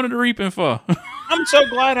hell are we going into reaping for? I'm so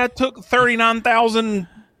glad I took 39,000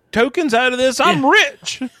 tokens out of this. I'm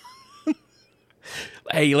rich.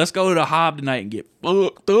 Hey, let's go to the Hob tonight and get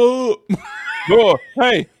fucked up.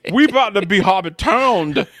 Hey, we about to be Hobbit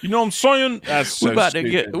towned. You know what I'm saying? That's so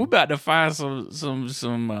stupid. We about to find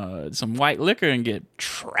some white liquor and get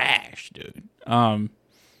trashed, dude.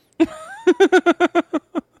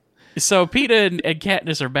 So PETA and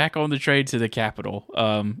Katniss are back on the train to the capital.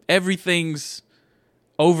 Everything's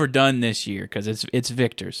overdone this year because it's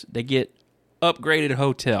Victor's. They get upgraded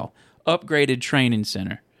hotel, upgraded training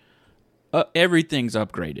center. Everything's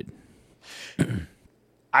upgraded.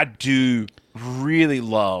 I do really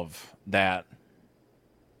love that.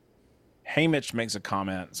 Haymitch makes a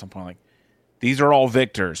comment at some point like, "These are all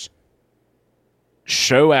victors.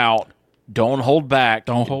 Show out. Don't hold back.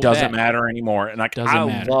 It doesn't matter anymore." And like,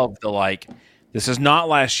 I love the like, this is not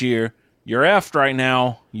last year. You're effed right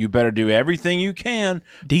now. You better do everything you can.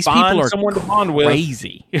 These people are someone to bond with.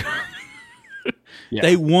 Crazy. Yeah.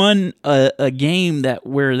 They won a game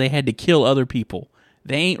where they had to kill other people.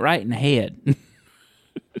 They ain't right in the head.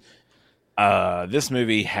 This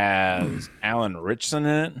movie has Alan Ritchson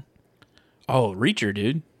in it. Oh, Reacher,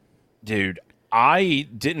 dude. Dude, I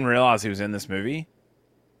didn't realize he was in this movie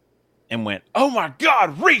and went, oh my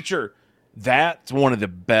God, Reacher! That's one of the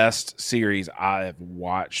best series I've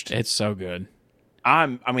watched. It's so good.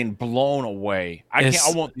 I mean, blown away. I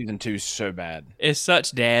want season 2 so bad. It's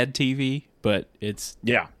such dad TV, but it's...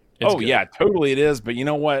 Yeah. Good. Yeah, totally it is. But you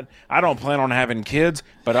know what? I don't plan on having kids,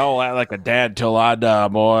 but I'll act like a dad till I die,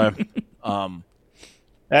 boy.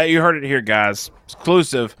 You heard it here, guys.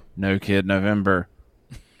 Exclusive. No Kid November.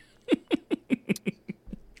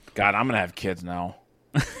 God, I'm going to have kids now.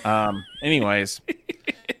 Anyways.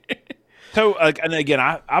 So, and again,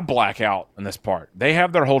 I black out in this part. They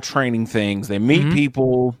have their whole training things. They meet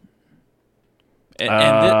people.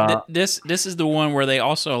 And this is the one where they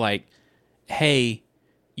also like, hey,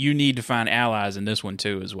 you need to find allies in this one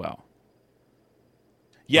too as well.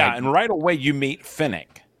 Yeah, like, and right away you meet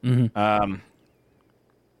Finnick. Mm-hmm.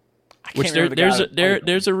 Which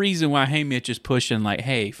there's a reason why Haymitch is pushing like,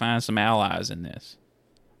 hey, find some allies in this.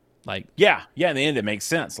 Like, yeah. In the end, it makes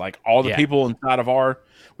sense. Like all the people inside of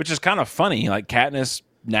which is kind of funny. Like Katniss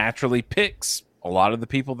naturally picks a lot of the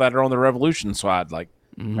people that are on the Revolution side. Like,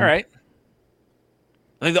 all right.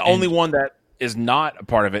 I think the only one that is not a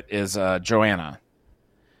part of it is Joanna.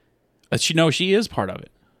 She is part of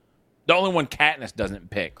it. The only one Katniss doesn't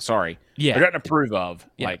pick. Sorry. Yeah. Or doesn't approve of.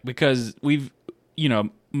 Yeah, like, because we've,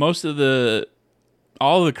 most of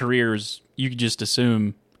all the careers you could just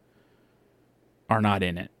assume are not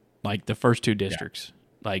in it. Like the first 2 districts.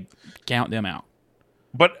 Like, count them out.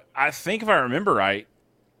 But I think if I remember right,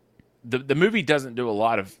 the movie doesn't do a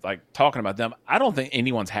lot of like talking about them. I don't think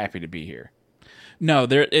anyone's happy to be here. No,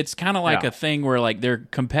 it's kind of like a thing where like they're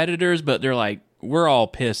competitors, but they're like, we're all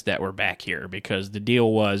pissed that we're back here because the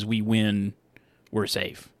deal was we win, we're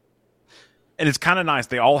safe. And it's kind of nice.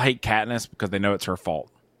 They all hate Katniss because they know it's her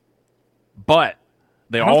fault. But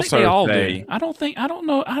they also say, I don't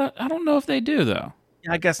know if they do though.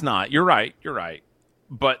 I guess not. You're right.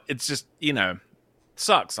 But it's just,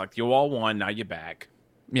 sucks. Like you all won, now you're back.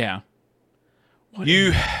 Yeah.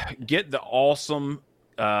 You get the awesome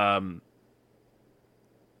Finnick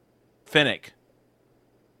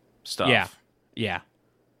stuff. Yeah.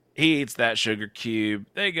 He eats that sugar cube.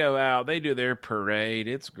 They go out. They do their parade.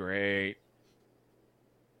 It's great.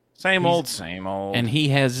 Same old. And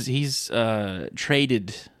he's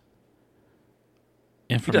traded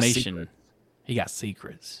information. He got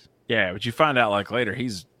secrets. Yeah, but you find out like later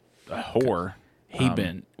he's a whore.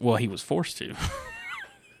 He was forced to.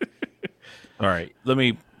 All right, let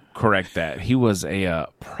me correct that. He was a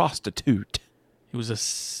prostitute. He was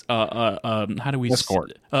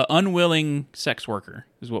escort. Unwilling sex worker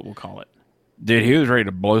is what we'll call it. Dude, he was ready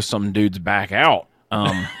to blow some dude's back out.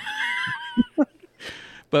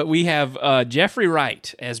 But we have Jeffrey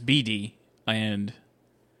Wright as BD and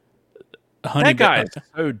That guy is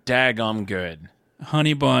so daggum good.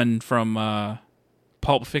 Honey Bun from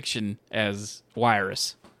Pulp Fiction as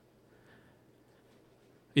Wiress.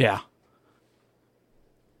 Yeah.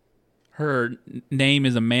 Her name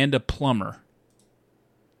is Amanda Plummer.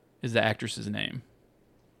 Is the actress's name.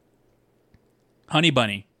 Honey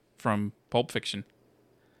Bunny from Pulp Fiction.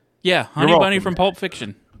 Yeah, Honey Bunny from Pulp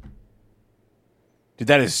Fiction. Dude,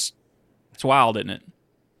 it's wild, isn't it?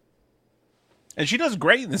 And she does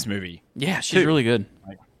great in this movie. Yeah, she's really good.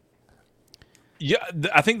 Yeah,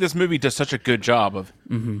 I think this movie does such a good job of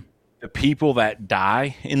the people that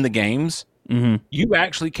die in the games. You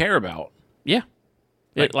actually care about. Yeah,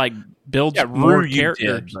 it builds more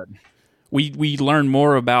characters. We learn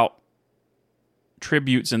more about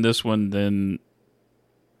tributes in this one than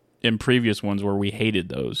in previous ones where we hated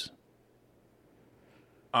those.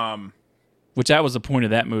 Which that was the point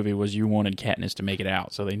of that movie, was you wanted Katniss to make it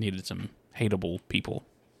out, so they needed some hateable people.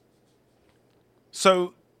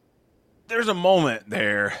 So there's a moment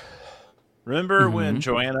there. Remember when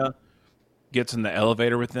Joanna gets in the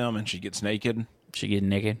elevator with them and she gets naked? She gets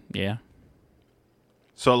naked, yeah.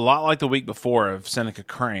 So a lot like the week before of Seneca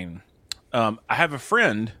Crane. I have a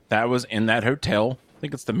friend that was in that hotel. I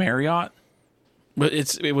think it's the Marriott. But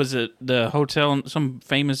it was the hotel, some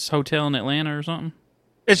famous hotel in Atlanta or something?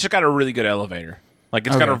 It's just got a really good elevator. Like,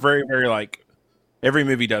 it's got a very, very, every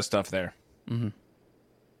movie does stuff there.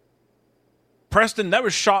 Preston, that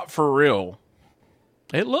was shot for real.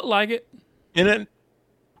 It looked like it. In a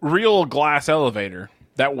real glass elevator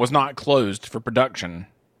that was not closed for production.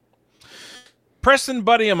 Preston,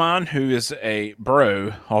 buddy of mine, who is a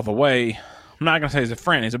bro all the way, I'm not going to say he's a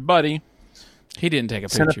friend, he's a buddy. He didn't take a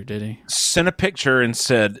picture, did he? Sent a picture and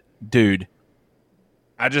said, dude,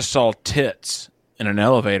 I just saw tits in an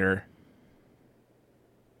elevator.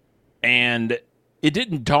 And it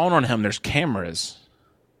didn't dawn on him there's cameras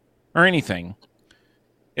or anything.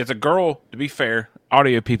 It's a girl, to be fair,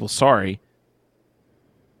 audio people, sorry.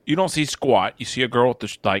 You don't see squat. You see a girl with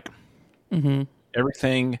the,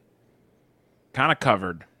 everything kind of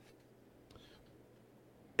covered.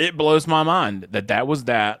 It blows my mind that was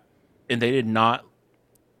that, and they did not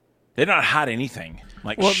hide anything.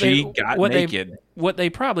 She got naked. What they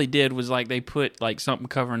probably did was they put something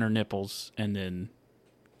covering her nipples and then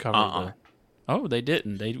covered the... Oh, they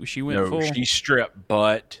didn't. She went full. She stripped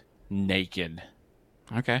butt naked.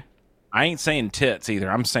 Okay. I ain't saying tits either.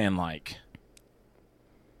 I'm saying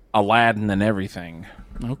Aladdin and everything.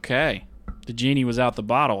 Okay. The genie was out the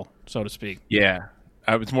bottle, so to speak. Yeah.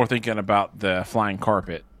 I was more thinking about the flying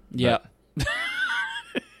carpet. Yeah.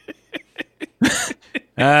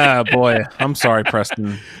 Ah, boy. I'm sorry,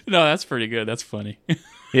 Preston. No, that's pretty good. That's funny.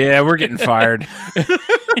 Yeah, we're getting fired.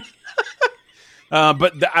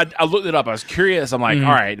 But I looked it up. I was curious. I'm like,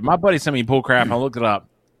 all right, my buddy sent me bull crap. I looked it up.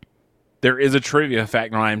 There is a trivia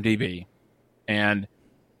fact on IMDb. And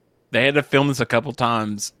they had to film this a couple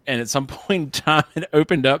times. And at some point in time, it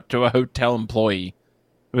opened up to a hotel employee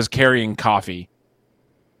who was carrying coffee.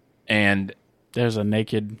 And there's a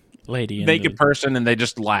naked lady. Naked person, and they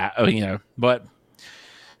just laugh, But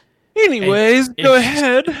anyways, go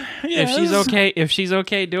ahead. Yes. If she's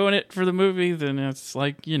okay doing it for the movie, then it's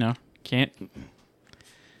can't...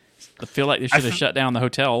 I feel like they should have shut down the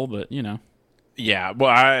hotel, but Yeah, well,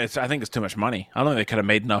 I think it's too much money. I don't think they could have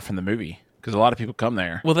made enough from the movie because a lot of people come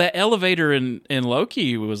there. Well, that elevator in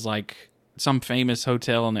Loki was some famous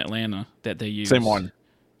hotel in Atlanta that they used. Same one.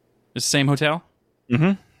 It's the same hotel?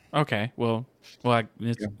 Mm-hmm. Okay, well,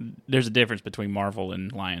 there's a difference between Marvel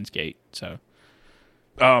and Lionsgate, so.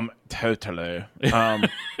 Totally.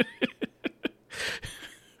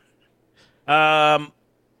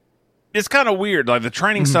 It's kind of weird. The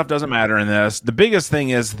training stuff doesn't matter in this. The biggest thing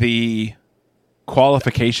is the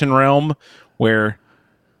qualification realm where,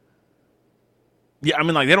 they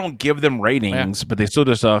don't give them ratings, but they still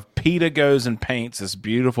do stuff. PETA goes and paints this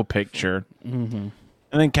beautiful picture. Mm-hmm.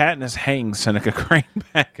 And then Katniss hangs Seneca Crane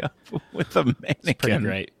back up with a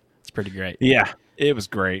mannequin. It's pretty great. Yeah, it was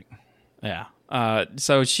great. Yeah.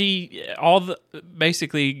 So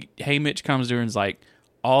basically, Haymitch comes to her and is like,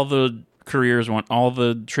 all the tributes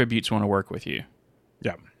want to work with you.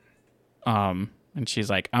 Yeah. And she's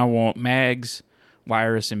like, I want Mags,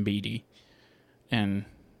 Wirus, and Beatty. And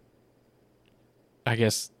I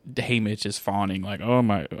guess Haymitch is fawning oh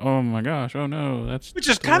my gosh, oh no, which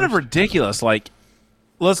is kind of ridiculous.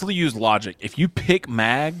 Let's use logic. If you pick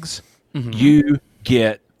Mags, you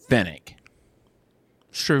get Fennec.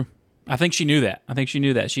 It's true. I think she knew that.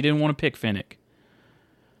 She didn't want to pick Fennec.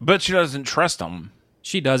 But she doesn't trust him.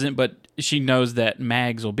 She doesn't, but she knows that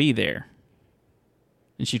Mags will be there.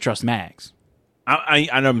 And she trusts Mags.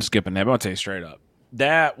 I know I'm skipping that, but I'll tell you straight up.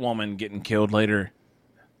 That woman getting killed later,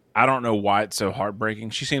 I don't know why it's so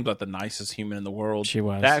heartbreaking. She seems like the nicest human in the world. She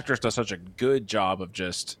was. The actress does such a good job of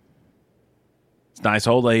just... nice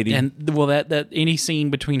old lady. And that any scene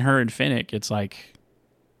between her and Fennec, it's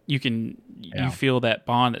you feel that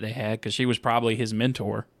bond that they had because she was probably his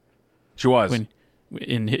mentor. She was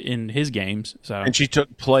in his games. So and she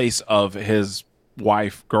took place of his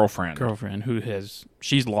girlfriend who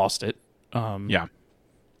she's lost it. Yeah.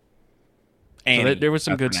 So there was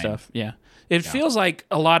some good stuff. Yeah. It feels like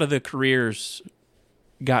a lot of the careers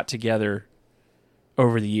got together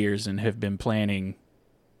over the years and have been planning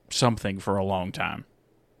something for a long time.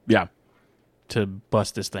 Yeah. To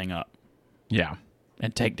bust this thing up. Yeah.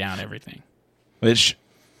 And take down everything.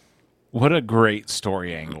 What a great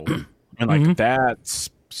story angle. And like that's,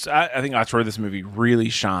 I think that's where this movie really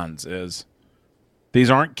shines is these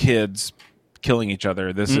aren't kids killing each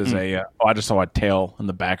other. This is I just saw a tail in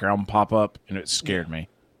the background pop up and it scared me.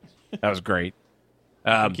 That was great.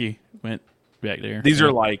 Mickey went back there. These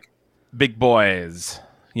are like big boys,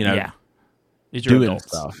 these are doing adults.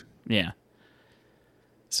 Stuff. Yeah.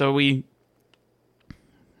 So we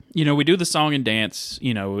do the song and dance.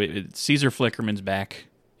 Caesar Flickerman's back.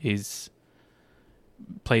 He's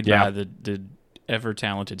played by the ever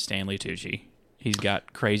talented Stanley Tucci. He's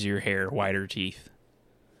got crazier hair, whiter teeth.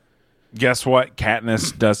 Guess what?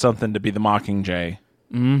 Katniss does something to be the Mockingjay.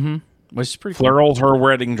 Mm-hmm. Which is pretty Flirls her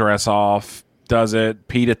wedding dress off. Does it.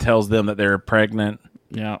 Peeta tells them that they're pregnant.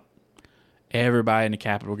 Yeah. Everybody in the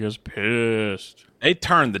Capitol gets pissed. They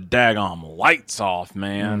turned the daggone lights off,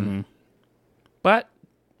 man. Mm-hmm. But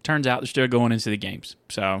turns out they're still going into the games.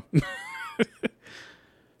 So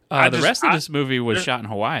the rest of this movie was shot in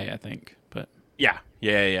Hawaii, I think. But yeah.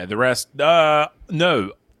 The rest,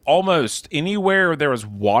 no, almost anywhere there was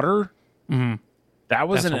water. Mm-hmm. That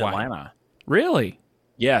was in Hawaii. Atlanta. Really?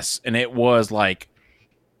 Yes, and it was like.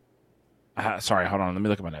 Sorry, hold on. Let me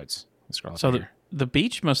look at my notes. Let's scroll up so the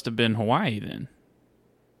beach must have been Hawaii then.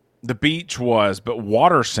 The beach was, but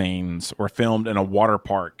water scenes were filmed in a water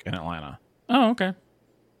park in Atlanta. Oh, okay.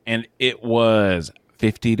 And it was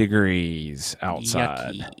 50 degrees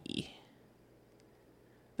outside. Yucky.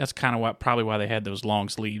 That's kind of probably why they had those long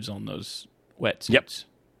sleeves on those wetsuits. Yep.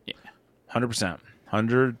 Yeah. 100%.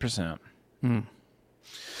 100%.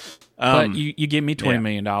 But you give me $20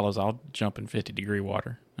 million, I'll jump in 50-degree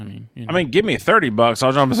water. I mean, give me $30,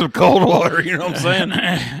 I'll jump in some cold water. You know what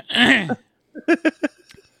I'm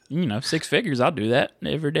saying? 6 figures, I'll do that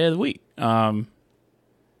every day of the week. So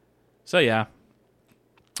yeah,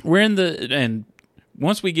 we're in and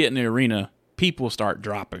once we get in the arena, people start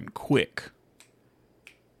dropping quick.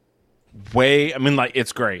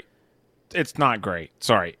 It's great. It's not great.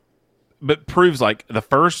 Sorry. But proves like the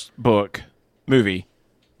first movie.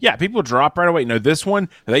 Yeah, people drop right away. No, this one,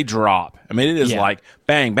 they drop. I mean, it is like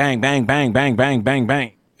bang, bang, bang, bang, bang, bang, bang,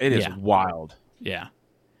 bang. It is wild. Yeah.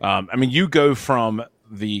 You go from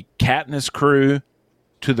the Katniss crew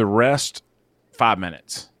to the rest 5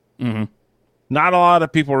 minutes. Mm-hmm. Not a lot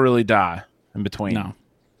of people really die in between. No.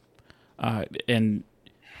 And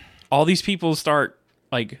all these people start,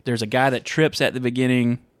 like, there's a guy that trips at the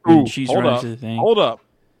beginning when she's running to the thing. Hold up.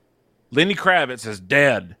 Lenny Kravitz is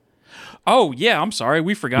dead. Oh, yeah, I'm sorry.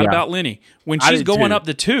 We forgot about Lenny. When she's going up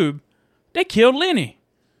the tube, they killed Lenny.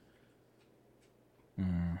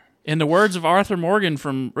 In the words of Arthur Morgan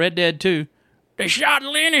from Red Dead 2, they shot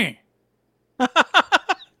Lenny.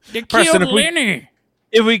 They killed Lenny.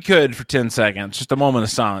 If we could, for 10 seconds, just a moment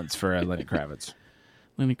of silence for Lenny Kravitz.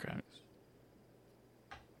 Lenny Kravitz.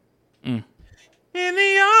 In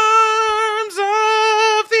the arms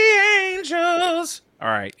of the angels. All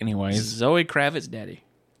right, anyways. Zoe Kravitz daddy.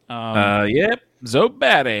 Yep, Zoe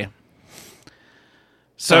Batty.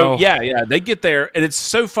 So yeah, they get there, and it's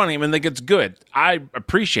so funny. I mean, it's good. I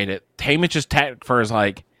appreciate it. Haymitch's tactic for is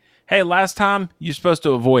like, hey, last time you're supposed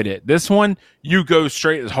to avoid it. This one, you go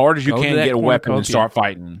straight as hard as you can, get a weapon, and start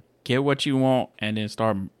fighting. Get what you want, and then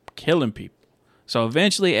start killing people. So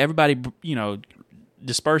eventually, everybody,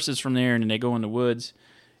 disperses from there, and then they go in the woods.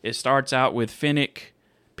 It starts out with Finnick,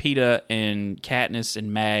 Peeta, and Katniss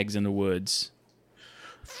and Mags in the woods.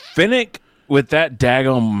 Finnick with that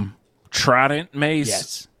daggum trident mace.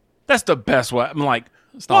 Yes. That's the best weapon. I'm like,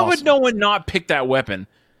 why would no one not pick that weapon?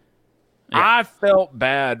 Yeah. I felt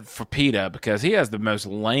bad for Peeta because he has the most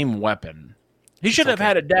lame weapon. He should have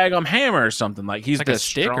had a daggum hammer or something. Like he's like a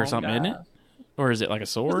stick or something, isn't it? Or is it like a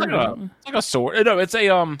sword? It's like a sword. No, it's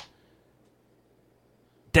a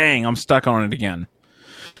Dang, I'm stuck on it again.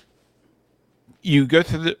 You go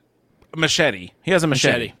through the machete. He has a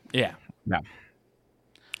machete. Yeah.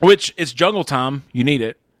 Which it's jungle time. You need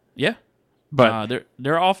it. Yeah. But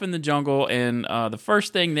they're off in the jungle, and the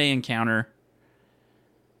first thing they encounter.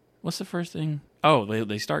 What's the first thing? Oh,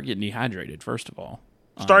 they start getting dehydrated. First of all,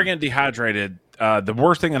 start getting dehydrated. The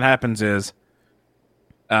worst thing that happens is,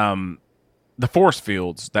 the force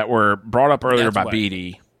fields that were brought up earlier by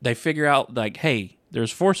Beetee. They figure out like, hey,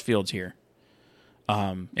 there's force fields here.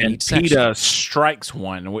 And Peeta strikes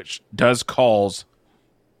one, which does cause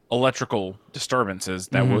electrical disturbances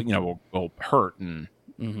that will hurt and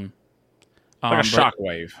like a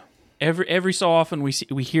shockwave. every so often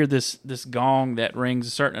we hear this gong that rings a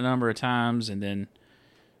certain number of times, and then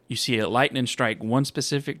you see a lightning strike one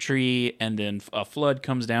specific tree, and then a flood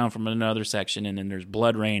comes down from another section, and then there's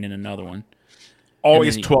blood rain in another one.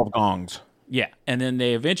 Always 12 gongs. Yeah, and then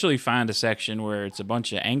they eventually find a section where it's a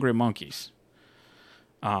bunch of angry monkeys.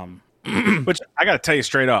 Which I got to tell you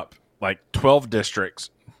straight up, like 12 districts,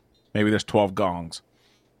 maybe there's 12 gongs.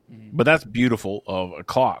 But that's beautiful of a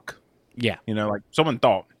clock. Yeah. Like someone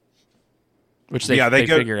thought. Which they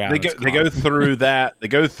figure out. They go through that. They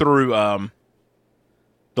go through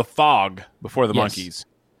the fog before the monkeys.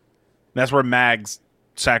 And that's where Mags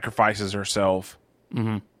sacrifices herself.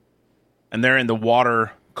 Mm-hmm. And they're in the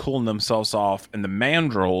water cooling themselves off. And the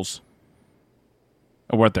mandrills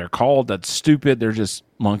are what they're called. That's stupid. They're just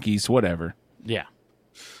monkeys, whatever. Yeah.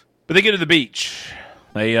 But they get to the beach.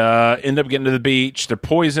 They end up getting to the beach. They're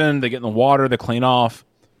poisoned. They get in the water. They clean off.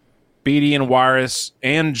 Beatty and Wiress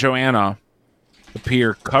and Joanna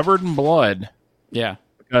appear covered in blood. Yeah.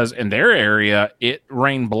 Because in their area, it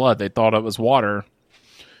rained blood. They thought it was water.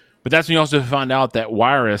 But that's when you also find out that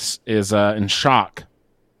Wiress is in shock.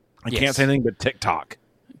 I can't say anything but TikTok.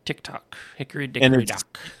 TikTok. Hickory dickory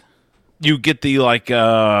dock. You get the,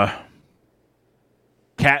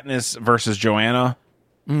 Katniss versus Joanna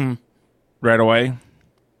right away.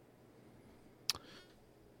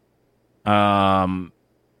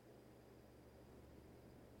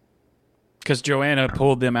 Because Joanna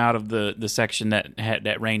pulled them out of the section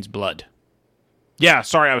that rains blood. Yeah,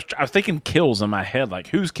 sorry, I was thinking kills in my head. Like,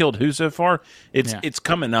 who's killed who so far? It's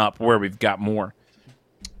coming up where we've got more.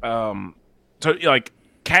 So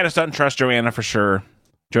Katniss doesn't trust Joanna for sure.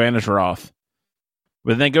 Joanna's rough.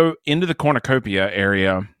 But then they go into the cornucopia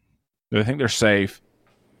area. They think they're safe.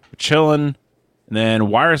 They're chilling. And then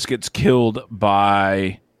Wiress gets killed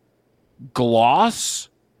by Gloss,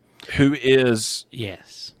 who is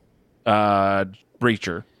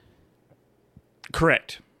Reacher.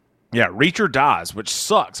 Correct. Yeah, Reacher dies, which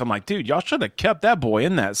sucks. I'm like, dude, y'all should have kept that boy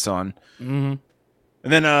in that, son. Mm-hmm.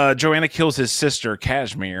 And then Joanna kills his sister,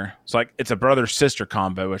 Cashmere. It's like it's a brother-sister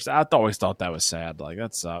combo, which I always thought that was sad. Like,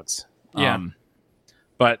 that sucks. Yeah.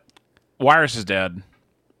 But Wiress is dead.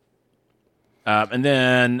 And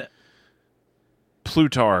then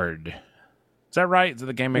Plutard. Is that right? Is that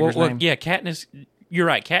the game maker's name? Yeah, Katniss. You're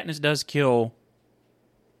right. Katniss does kill.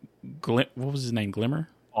 What was his name? Glimmer?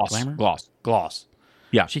 Gloss.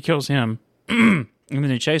 Yeah. She kills him, and then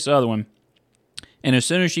they chase the other one. And as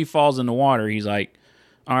soon as she falls in the water, he's like,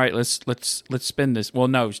 "All right, let's spin this." Well,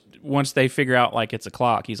 no. Once they figure out like it's a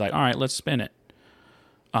clock, he's like, "All right, let's spin it."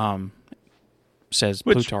 Says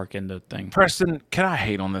Plutarch in the thing. Preston, can I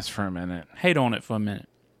hate on this for a minute? Hate on it for a minute.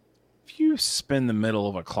 If you spin the middle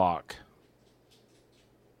of a clock,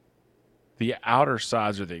 the outer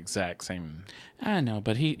sides are the exact same. I know,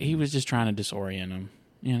 but he was just trying to disorient him,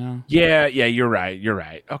 you know? Yeah, you're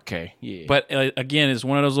right. Okay, yeah. But again, it's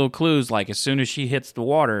one of those little clues, like as soon as she hits the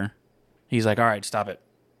water, he's like, all right, stop it.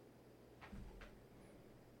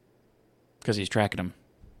 Because he's tracking him.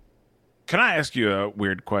 Can I ask you a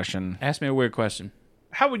weird question? Ask me a weird question.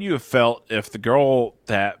 How would you have felt if the girl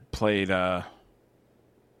that played Joanna,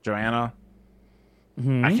 I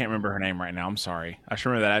can't remember her name right now, I'm sorry. I should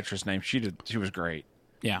remember that actress' name. She was great.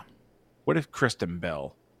 Yeah. What if Kristen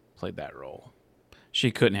Bell played that role?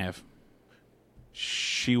 She couldn't have.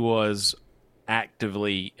 She was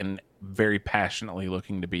actively and very passionately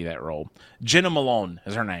looking to be that role. Jenna Malone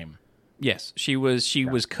is her name. Yes, she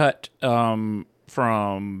was cut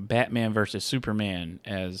from Batman versus Superman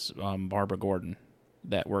as Barbara Gordon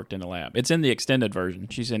that worked in the lab. It's in the extended version.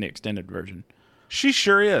 She's in the extended version. She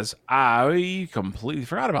sure is. I completely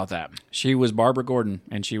forgot about that. She was Barbara Gordon,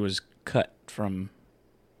 and she was cut from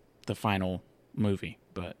the final movie.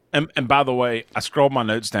 But and by the way, I scrolled my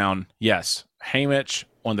notes down. Yes, Haymitch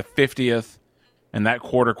on the 50th, and that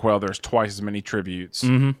quarter quell, there's twice as many tributes.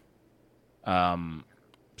 Mm-hmm.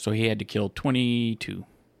 So he had to kill 22.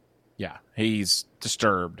 Yeah, he's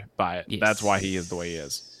disturbed by it. Yes. That's why he is the way he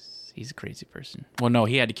is. He's a crazy person. Well, no,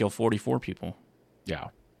 he had to kill 44 people. Yeah.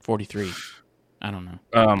 43. I don't know.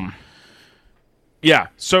 Yeah,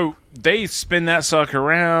 so they spin that sucker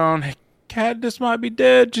around. Katniss might be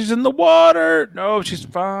dead. She's in the water. No, she's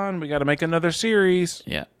fine. We got to make another series.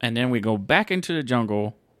 Yeah, and then we go back into the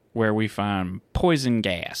jungle where we find poison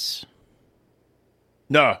gas.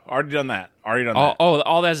 No, already done that. Oh,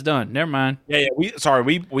 all that's done. Never mind. Yeah.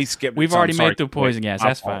 We skipped. We've already made the poison gas.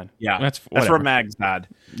 That's fine. Yeah, that's where Mags died.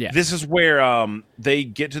 Yeah. This is where they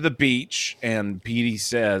get to the beach and Beatty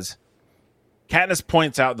says, Katniss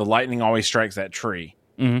points out the lightning always strikes that tree.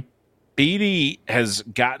 Mm-hmm. Beatty has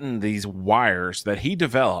gotten these wires that he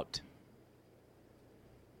developed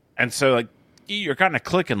And so, like, you're kind of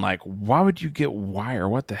clicking, like, why would you get wire?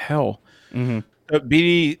 What the hell? Mm-hmm.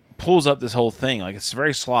 BD pulls up this whole thing. Like, it's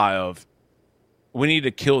very sly of, we need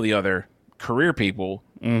to kill the other career people.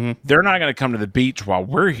 Mm-hmm. They're not going to come to the beach while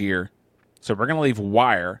we're here. So we're going to leave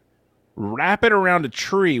wire, wrap it around a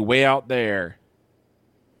tree way out there.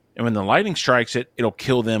 And when the lightning strikes it, it'll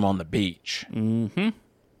kill them on the beach. Mm-hmm.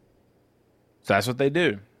 So that's what they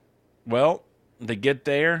do. Well, they get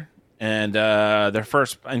there, and and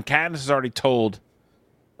Katniss has already told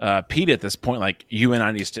Pete at this point, like, you and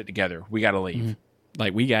I need to stick together. We got to leave. Mm-hmm.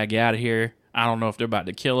 Like, we got to get out of here. I don't know if they're about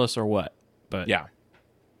to kill us or what, but yeah.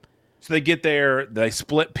 So they get there. They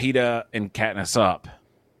split Peeta and Katniss up.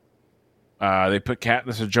 They put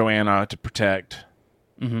Katniss and Joanna to protect.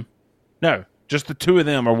 Mm-hmm. No, just the two of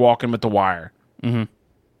them are walking with the wire.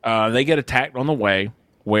 Mm-hmm. They get attacked on the way,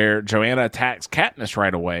 where Joanna attacks Katniss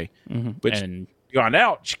right away, which and gone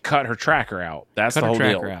out. She cut her tracker out. That's the whole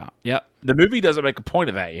deal. Out. Yep. The movie doesn't make a point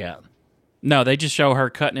of that yet. No, they just show her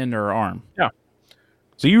cutting into her arm. Yeah.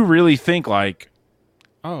 So you really think, like,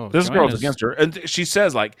 oh, this girl's against her, and she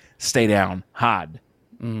says, like, stay down, hide.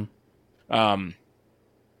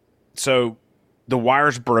 So the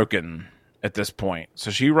wire's broken at this point.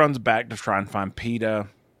 So she runs back to try and find Peeta,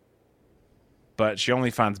 but she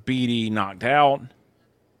only finds Beetee knocked out.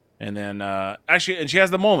 And then, and she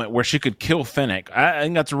has the moment where she could kill Finnick. I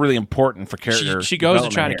think that's really important for character. She goes to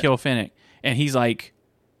try to kill Finnick, and he's like,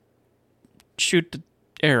 shoot the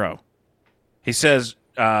arrow. He says,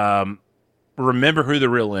 remember who the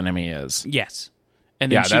real enemy is. Yes.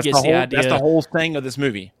 And then she gets the idea. That's the whole thing of this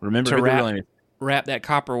movie. Remember who the real enemy is. Wrap that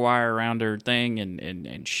copper wire around her thing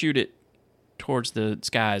and shoot it towards the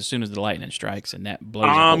sky as soon as the lightning strikes, and that blows.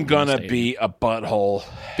 I'm gonna be a butthole.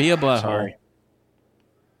 Be a butthole. Sorry.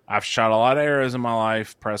 I've shot a lot of arrows in my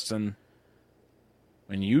life, Preston.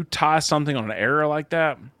 When you tie something on an arrow like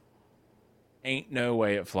that, ain't no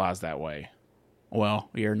way it flies that way. Well,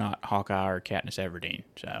 you're not Hawkeye or Katniss Everdeen,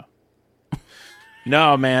 so.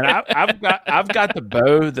 No, man, I've got the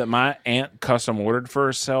bow that my aunt custom ordered for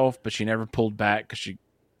herself, but she never pulled back because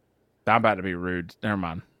I'm about to be rude. Never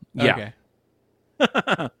mind. Yeah.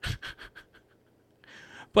 Okay.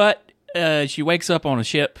 But she wakes up on a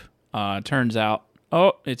ship. Turns out,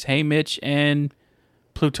 it's Haymitch and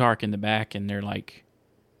Plutarch in the back, and they're like,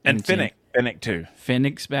 and Finnick too.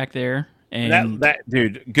 Finnick's back there, and that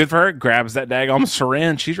dude, good for her. Grabs that daggone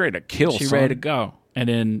syringe. She's ready to kill. She's ready to go, and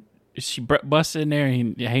then she busts in there,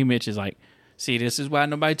 and Haymitch is like, "See, this is why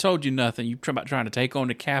nobody told you nothing. You about trying to take on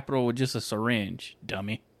the Capitol with just a syringe,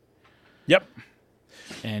 dummy." Yep.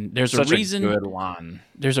 And there's Such a reason. A good line.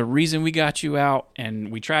 There's a reason we got you out,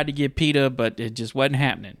 and we tried to get Peeta, but it just wasn't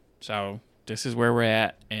happening. So this is where we're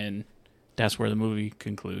at, and that's where the movie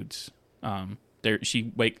concludes.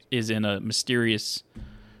 She is in a mysterious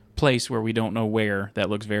place where we don't know where, that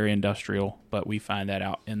looks very industrial, but we find that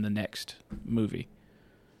out in the next movie.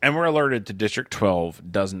 And we're alerted to District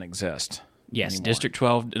 12 doesn't exist. Yes, anymore. District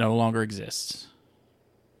 12 no longer exists.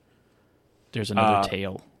 There's another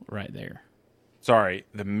tale right there. Sorry,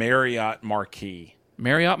 the Marriott Marquis.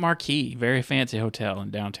 Marriott Marquis, very fancy hotel in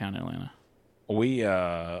downtown Atlanta.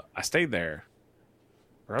 I stayed there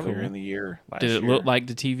earlier in the year. Did it look like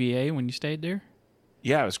the TVA when you stayed there?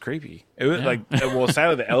 Yeah, it was creepy. It was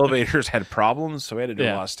sadly the elevators had problems, so we had to do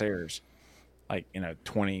a lot of stairs.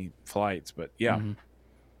 20 flights, but yeah. Mm-hmm.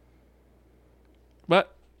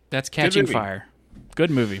 But that's Catching Fire. Good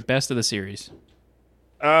movie. Best of the series.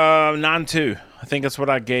 9.2. I think that's what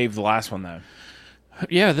I gave the last one, though.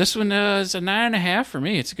 Yeah, this one is a 9.5 for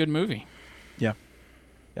me. It's a good movie. Yeah.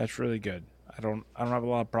 That's really good. I don't have a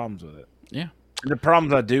lot of problems with it. Yeah. The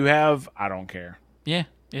problems I do have, I don't care. Yeah.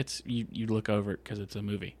 It's you look over it because it's a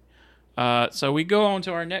movie. So we go on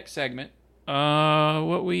to our next segment.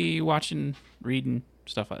 What we watching, reading,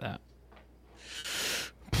 stuff like that.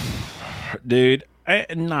 Dude,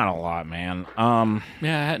 not a lot, man. Yeah,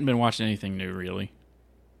 I hadn't been watching anything new really.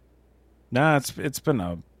 Nah, it's been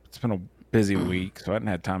a busy week, so I hadn't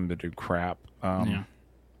had time to do crap. Yeah.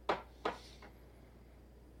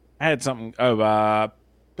 I had something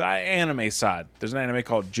anime side. There's an anime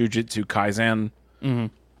called Jujutsu Kaisen.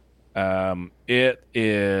 Mm-hmm. It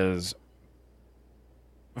is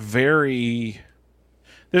very.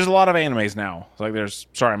 There's a lot of animes now. I'm gonna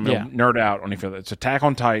nerd out on you feel that. It's Attack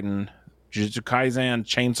on Titan, Jujutsu Kaisen,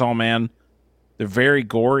 Chainsaw Man. They're very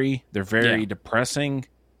gory. They're very depressing.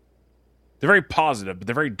 They're very positive, but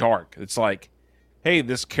they're very dark. It's like, hey,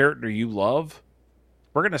 this character you love,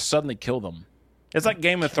 we're gonna suddenly kill them. It's like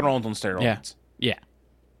Game of Thrones on steroids. Yeah.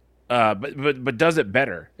 But does it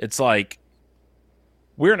better. It's like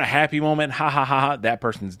we're in a happy moment. Ha ha ha ha. That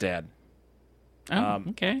person's dead.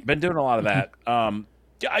 Okay. Been doing a lot of that.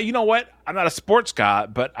 You know what? I'm not a sports guy,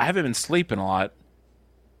 but I haven't been sleeping a lot.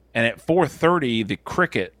 And at 4:30, the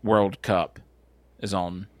Cricket World Cup is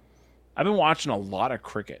on. I've been watching a lot of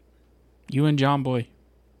cricket. You and John Boy.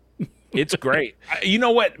 It's great. You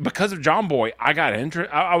know what? Because of John Boy, I got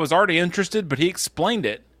I was already interested, but he explained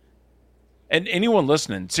it. And anyone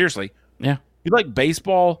listening, seriously, yeah, you like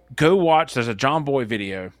baseball? Go watch. There's a John Boy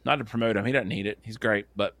video. Not to promote him, he doesn't need it. He's great,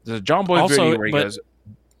 but there's a John Boy video where he goes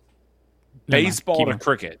baseball to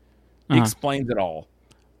cricket. He explains it all.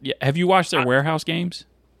 Yeah, have you watched their warehouse games?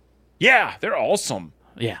 Yeah, they're awesome.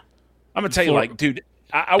 Yeah, I'm gonna tell you, like, dude,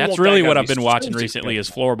 that's really what I've been watching recently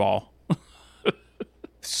is floorball.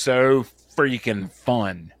 So freaking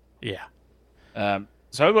fun. Yeah.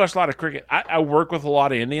 So I watch a lot of cricket. I work with a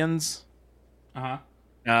lot of Indians. I'll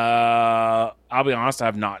be honest, I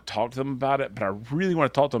have not talked to them about it, but I really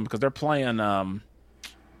want to talk to them because they're playing.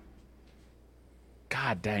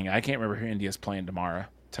 God dang, I can't remember who India's playing tomorrow.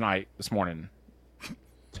 Tomorrow morning.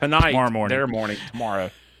 Their morning,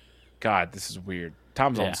 tomorrow. God, this is weird.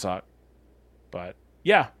 Time zones suck. But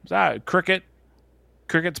yeah,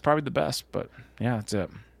 cricket's probably the best, but yeah, that's it.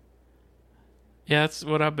 Yeah, that's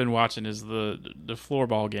what I've been watching is the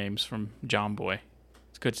floorball games from John Boy.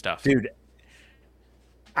 It's good stuff. Dude,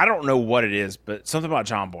 I don't know what it is, but something about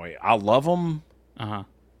John Boy. I love him.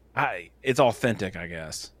 It's authentic, I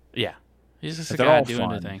guess. Yeah. He's just a guy doing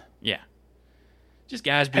the thing. Yeah. Just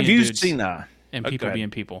guys being dudes. Have you seen and people being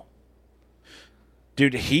people.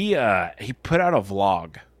 Dude, he put out a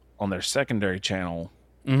vlog on their secondary channel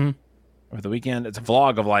over the weekend. It's a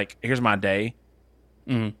vlog of like, here's my day.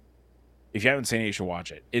 Mm-hmm. If you haven't seen it, you should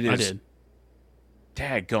watch it. It is. I did.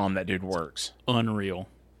 Daggum, that dude works. Unreal.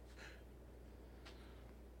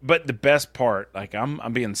 But the best part, like I'm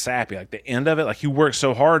being sappy. Like the end of it, like he works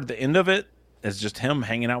so hard. The end of it is just him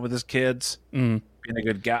hanging out with his kids, being a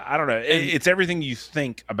good guy. I don't know. It's everything you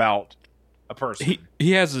think about a person.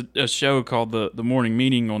 He has a show called the Morning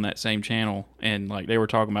Meeting on that same channel, and like they were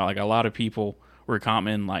talking about like a lot of people were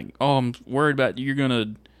commenting like, "Oh, I'm worried about you're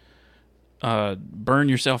gonna burn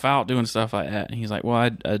yourself out doing stuff like that." And he's like, "Well,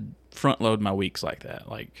 I front load my weeks like that.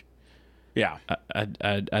 Like, yeah,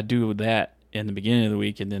 I do that in the beginning of the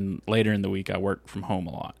week, and then later in the week I work from home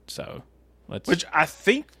a lot. So." Which I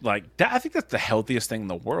think, I think that's the healthiest thing in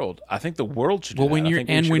the world. I think the world should. Well, when you're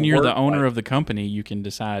the owner of the company, you can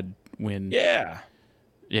decide when. Yeah.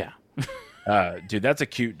 Dude, that's a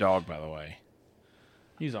cute dog, by the way.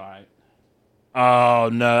 He's all right. Oh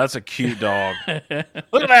no, that's a cute dog.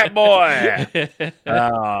 Look at that boy.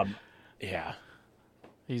 Yeah.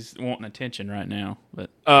 He's wanting attention right now, but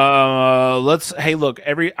Hey, look.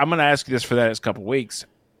 I'm going to ask you this for the next couple weeks.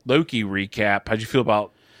 Loki recap. How'd you feel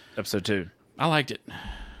about episode 2? I liked it.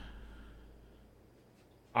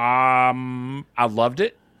 I loved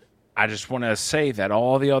it. I just want to say that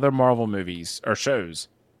all the other Marvel movies or shows,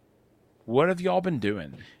 what have y'all been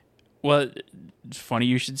doing? Well, it's funny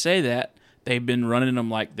you should say that. They've been running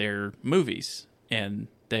them like they're movies, and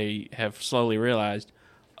they have slowly realized,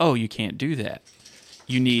 oh, you can't do that.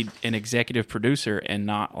 You need an executive producer and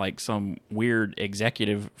not like some weird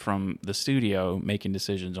executive from the studio making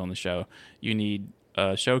decisions on the show. You need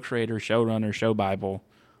a show creator, showrunner, show Bible,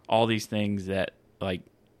 all these things that like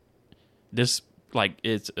this, like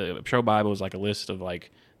it's a show Bible is like a list of like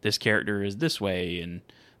this character is this way and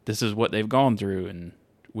this is what they've gone through and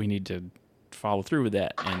we need to follow through with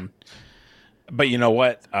that. But you know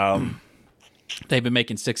what? They've been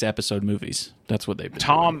making 6-episode movies. That's what they've been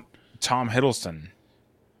doing. Tom Hiddleston.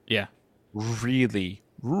 Yeah. Really,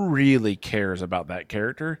 really cares about that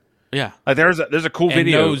character. Yeah. Like there's a cool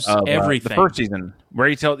video knows of everything. The first season where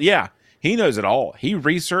he knows it all. He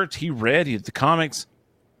researched, he read, he did the comics.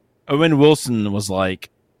 Owen Wilson was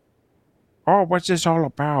like, "Oh, what's this all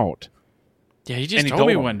about?" Yeah, he just told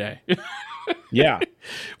me one day. Yeah.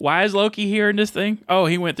 Why is Loki here in this thing? Oh,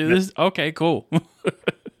 he went through this. Okay, cool.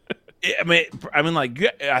 I mean, like,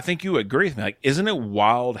 I think you agree with me. Like, isn't it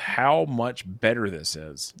wild how much better this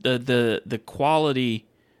is? The quality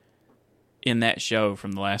in that show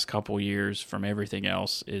from the last couple years from everything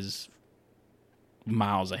else is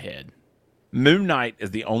miles ahead. Moon Knight is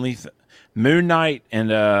the only Moon Knight and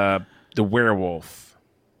the Werewolf.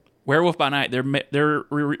 Werewolf by Night. They're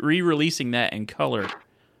re-releasing that in color.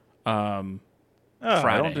 Friday.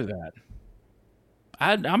 Don't do that.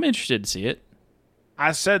 I'm interested to see it.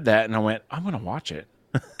 I said that and I went, I'm going to watch it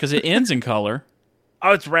because it ends in color.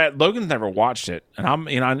 Oh, it's rad. Logan's never watched it, and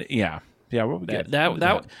yeah. What we get?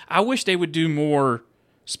 That I wish they would do more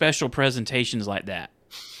special presentations like that.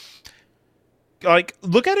 like,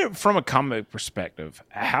 look at it from a comic perspective.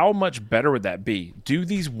 How much better would that be? Do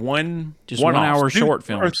these one hour short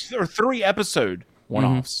films or 3 episode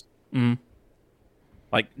one-offs,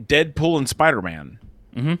 like Deadpool and Spider-Man,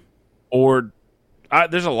 or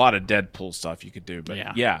there's a lot of Deadpool stuff you could do, but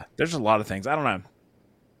yeah, there's a lot of things. I don't know,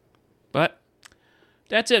 but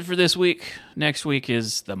that's it for this week. Next week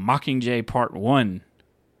is the Mockingjay Part 1.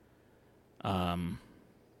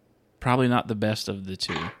 Probably not the best of the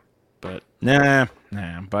two, but but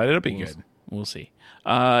it'll be good. We'll see.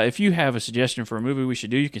 If you have a suggestion for a movie we should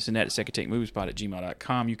do, you can send that to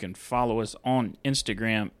secondtakemoviespot@gmail.com. You can follow us on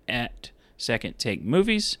Instagram at Second Take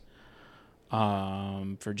Movies.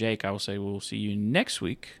 For Jake, I will say we'll see you next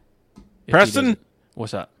week. Preston,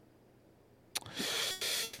 what's up?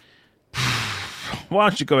 Why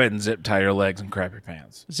don't you go ahead and zip tie your legs and crap your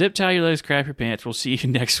pants? Zip tie your legs, crap your pants. We'll see you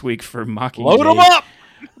next week for Mockingjay. Load them up!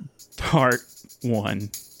 Part 1.